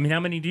actual how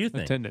many do you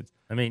think? Attendance.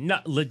 I mean,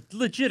 not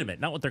legitimate,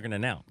 not what they're going to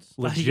announce.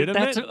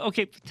 Legitimate?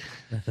 Okay.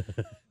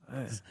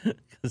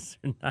 Because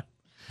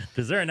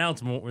they're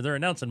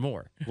announcing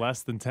more.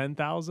 Less than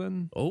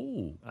 10,000?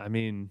 Oh. I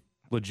mean,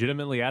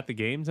 legitimately at the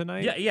game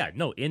tonight? Yeah,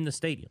 no, in the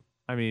stadium.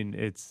 I mean,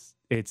 it's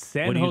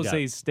San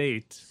Jose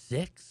State.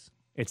 6?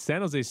 It's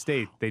San Jose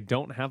State. They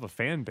don't have a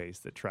fan base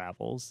that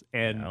travels.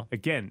 And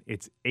again,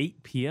 it's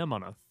 8 p.m.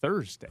 on a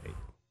Thursday.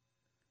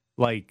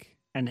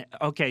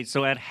 Okay,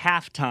 so at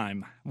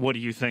halftime, what do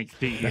you think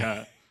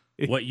the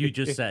what you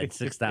just said,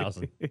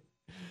 6,000.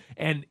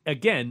 And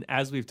again,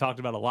 as we've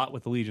talked about a lot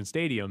with Allegiant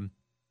Stadium,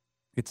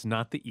 it's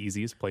not the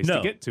easiest place to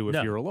get to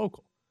if you're a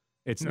local.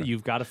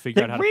 You've got to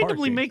figure out how to park.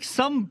 randomly make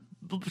some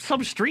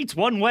streets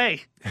one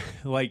way.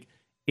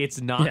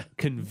 It's not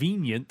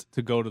convenient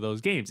to go to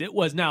those games. It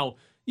was now.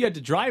 You had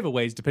to drive a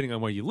ways depending on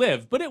where you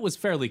live, but it was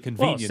fairly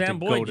convenient Sam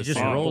to Boyd, go to you just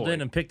Sam rolled Boyd.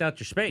 in and picked out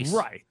your space.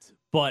 Right.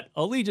 But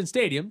Allegiant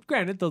Stadium,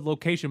 granted, the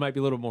location might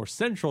be a little more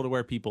central to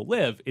where people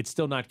live. It's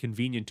still not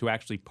convenient to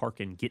actually park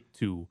and get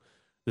to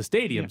the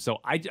stadium. Yeah. So,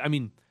 I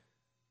mean,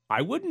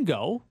 I wouldn't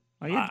go.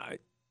 Why?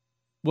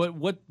 What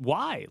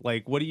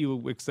do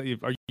you excited?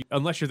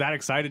 Unless you're that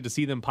excited to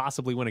see them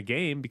possibly win a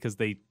game because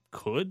they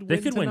could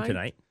win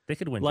tonight. They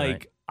could win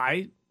tonight.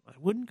 I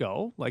wouldn't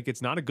go.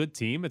 It's not a good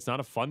team. It's not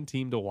a fun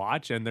team to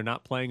watch, and they're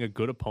not playing a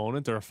good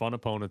opponent or a fun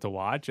opponent to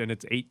watch, and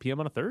it's 8 p.m.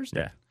 on a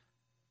Thursday. Yeah.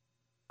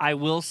 I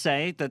will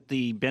say that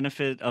the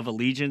benefit of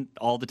Allegiant,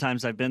 all the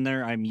times I've been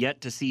there, I'm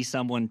yet to see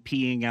someone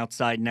peeing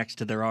outside next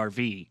to their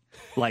RV.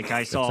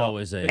 I saw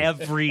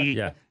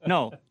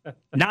no,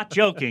 not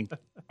joking,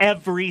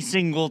 every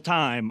single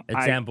time.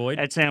 At Sam Boyd?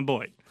 At Sam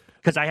Boyd.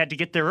 Because I had to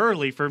get there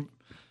early for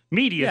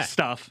media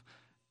stuff.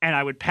 And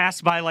I would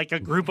pass by a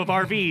group of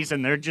RVs,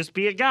 and there'd just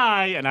be a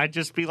guy, and I'd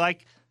just be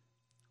like,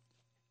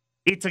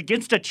 it's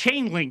against a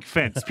chain link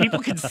fence. People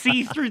can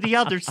see through the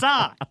other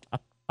side.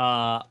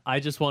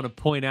 I just want to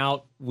point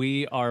out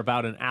we are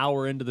about an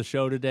hour into the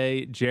show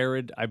today.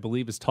 Jared, I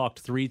believe, has talked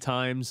 3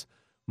 times.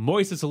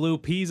 Moises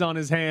Alou pees on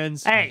his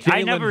hands. Hey,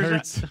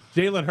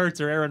 Jalen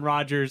Hurts or Aaron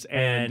Rodgers.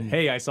 And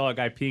hey, I saw a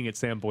guy peeing at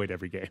Sam Boyd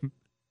every game.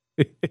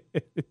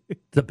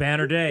 It's a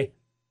banner day.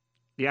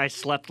 Yeah, I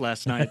slept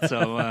last night,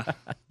 so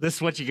this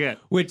is what you get.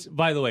 Which,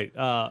 by the way,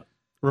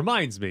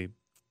 reminds me,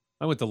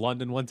 I went to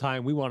London one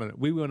time. We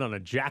went on a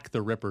Jack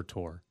the Ripper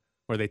tour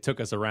where they took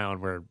us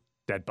around where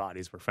dead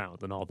bodies were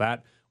found and all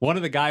that. One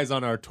of the guys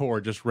on our tour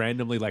just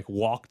randomly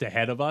walked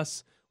ahead of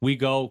us. We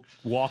go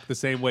walk the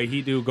same way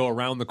he do, go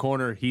around the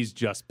corner. He's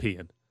just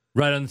peeing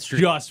right on the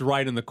street, just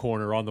right in the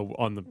corner on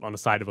the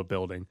side of a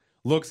building.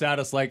 Looks at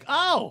us like,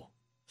 oh,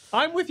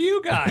 I'm with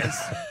you guys.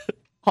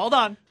 Hold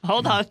on.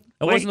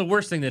 It wasn't the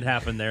worst thing that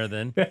happened there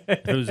then.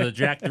 It was a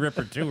Jack the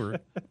Ripper tour.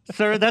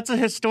 Sir, that's a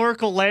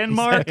historical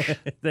landmark.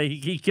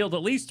 He killed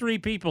at least 3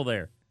 people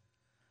there.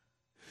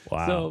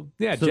 Wow. So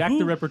Jack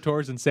the Ripper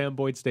tours in Sam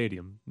Boyd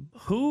Stadium.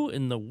 Who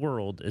in the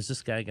world is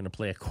this guy going to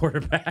play a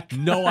quarterback?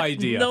 No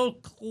idea. No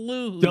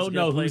clue. Don't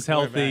know who's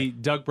healthy.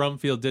 Doug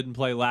Brumfield didn't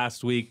play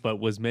last week, but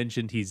was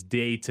mentioned he's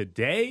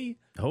day-to-day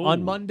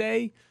on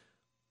Monday.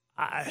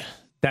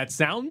 That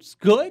sounds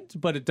good,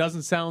 but it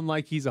doesn't sound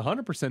like he's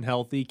 100%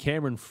 healthy.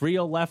 Cameron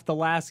Friel left the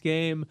last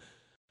game.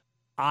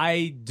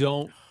 I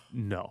don't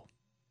know.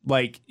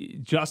 Like,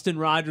 Justin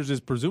Rogers is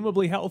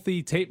presumably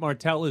healthy. Tate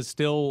Martell is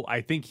still,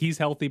 I think he's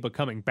healthy, but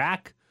coming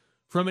back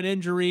from an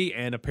injury.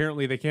 And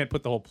apparently they can't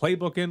put the whole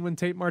playbook in when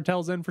Tate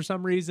Martell's in for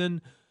some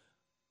reason.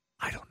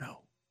 I don't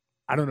know.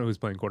 I don't know who's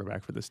playing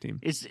quarterback for this team.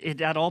 Is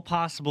it at all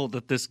possible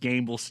that this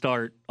game will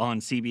start on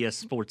CBS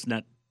Sports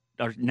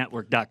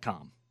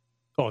Network.com?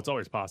 Oh, it's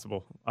always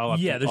possible.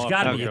 There's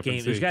got to be a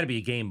game. There's got to be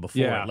a game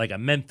before, like a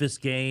Memphis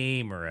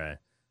game or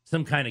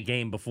some kind of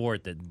game before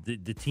it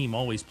that the team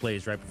always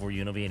plays right before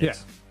UNLV.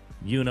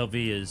 And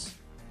UNLV is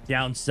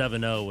down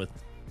 7-0 with,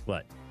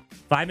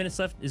 5 minutes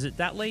left? Is it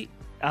that late?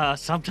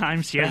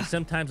 Sometimes, yeah.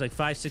 Sometimes like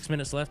 5-6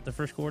 minutes left the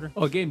first quarter.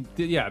 Oh, a game.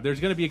 Yeah, there's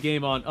going to be a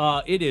game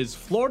on. It is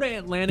Florida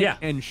Atlantic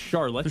and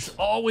Charlotte. There's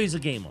always a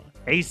game on.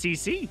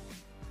 ACC.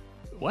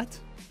 What?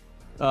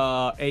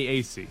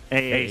 AAC.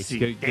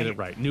 AAC. Get it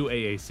right. New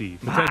AAC.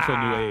 Potential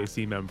new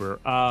AAC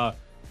member.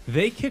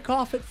 They kick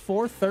off at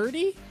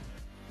 4:30.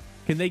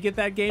 Can they get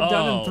that game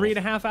done in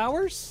 3.5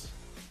 hours?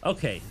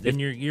 Okay, then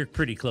you're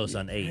pretty close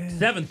on 8.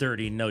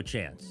 7:30, no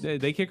chance.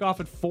 They kick off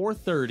at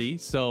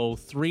 4:30, so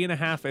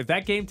 3.5. If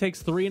that game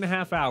takes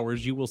 3.5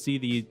 hours, you will see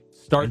the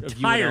start of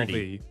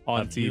UNLV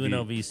on TV.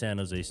 UNLV San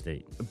Jose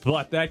State.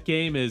 But that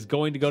game is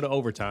going to go to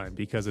overtime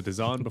because it is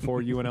on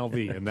before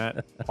UNLV, and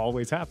that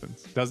always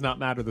happens. Does not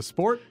matter the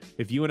sport.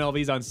 If UNLV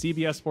is on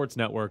CBS Sports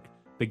Network,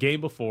 the game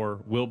before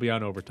will be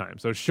on overtime.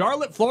 So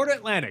Charlotte, Florida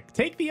Atlantic,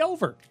 take the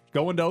over.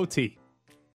 Going to OT.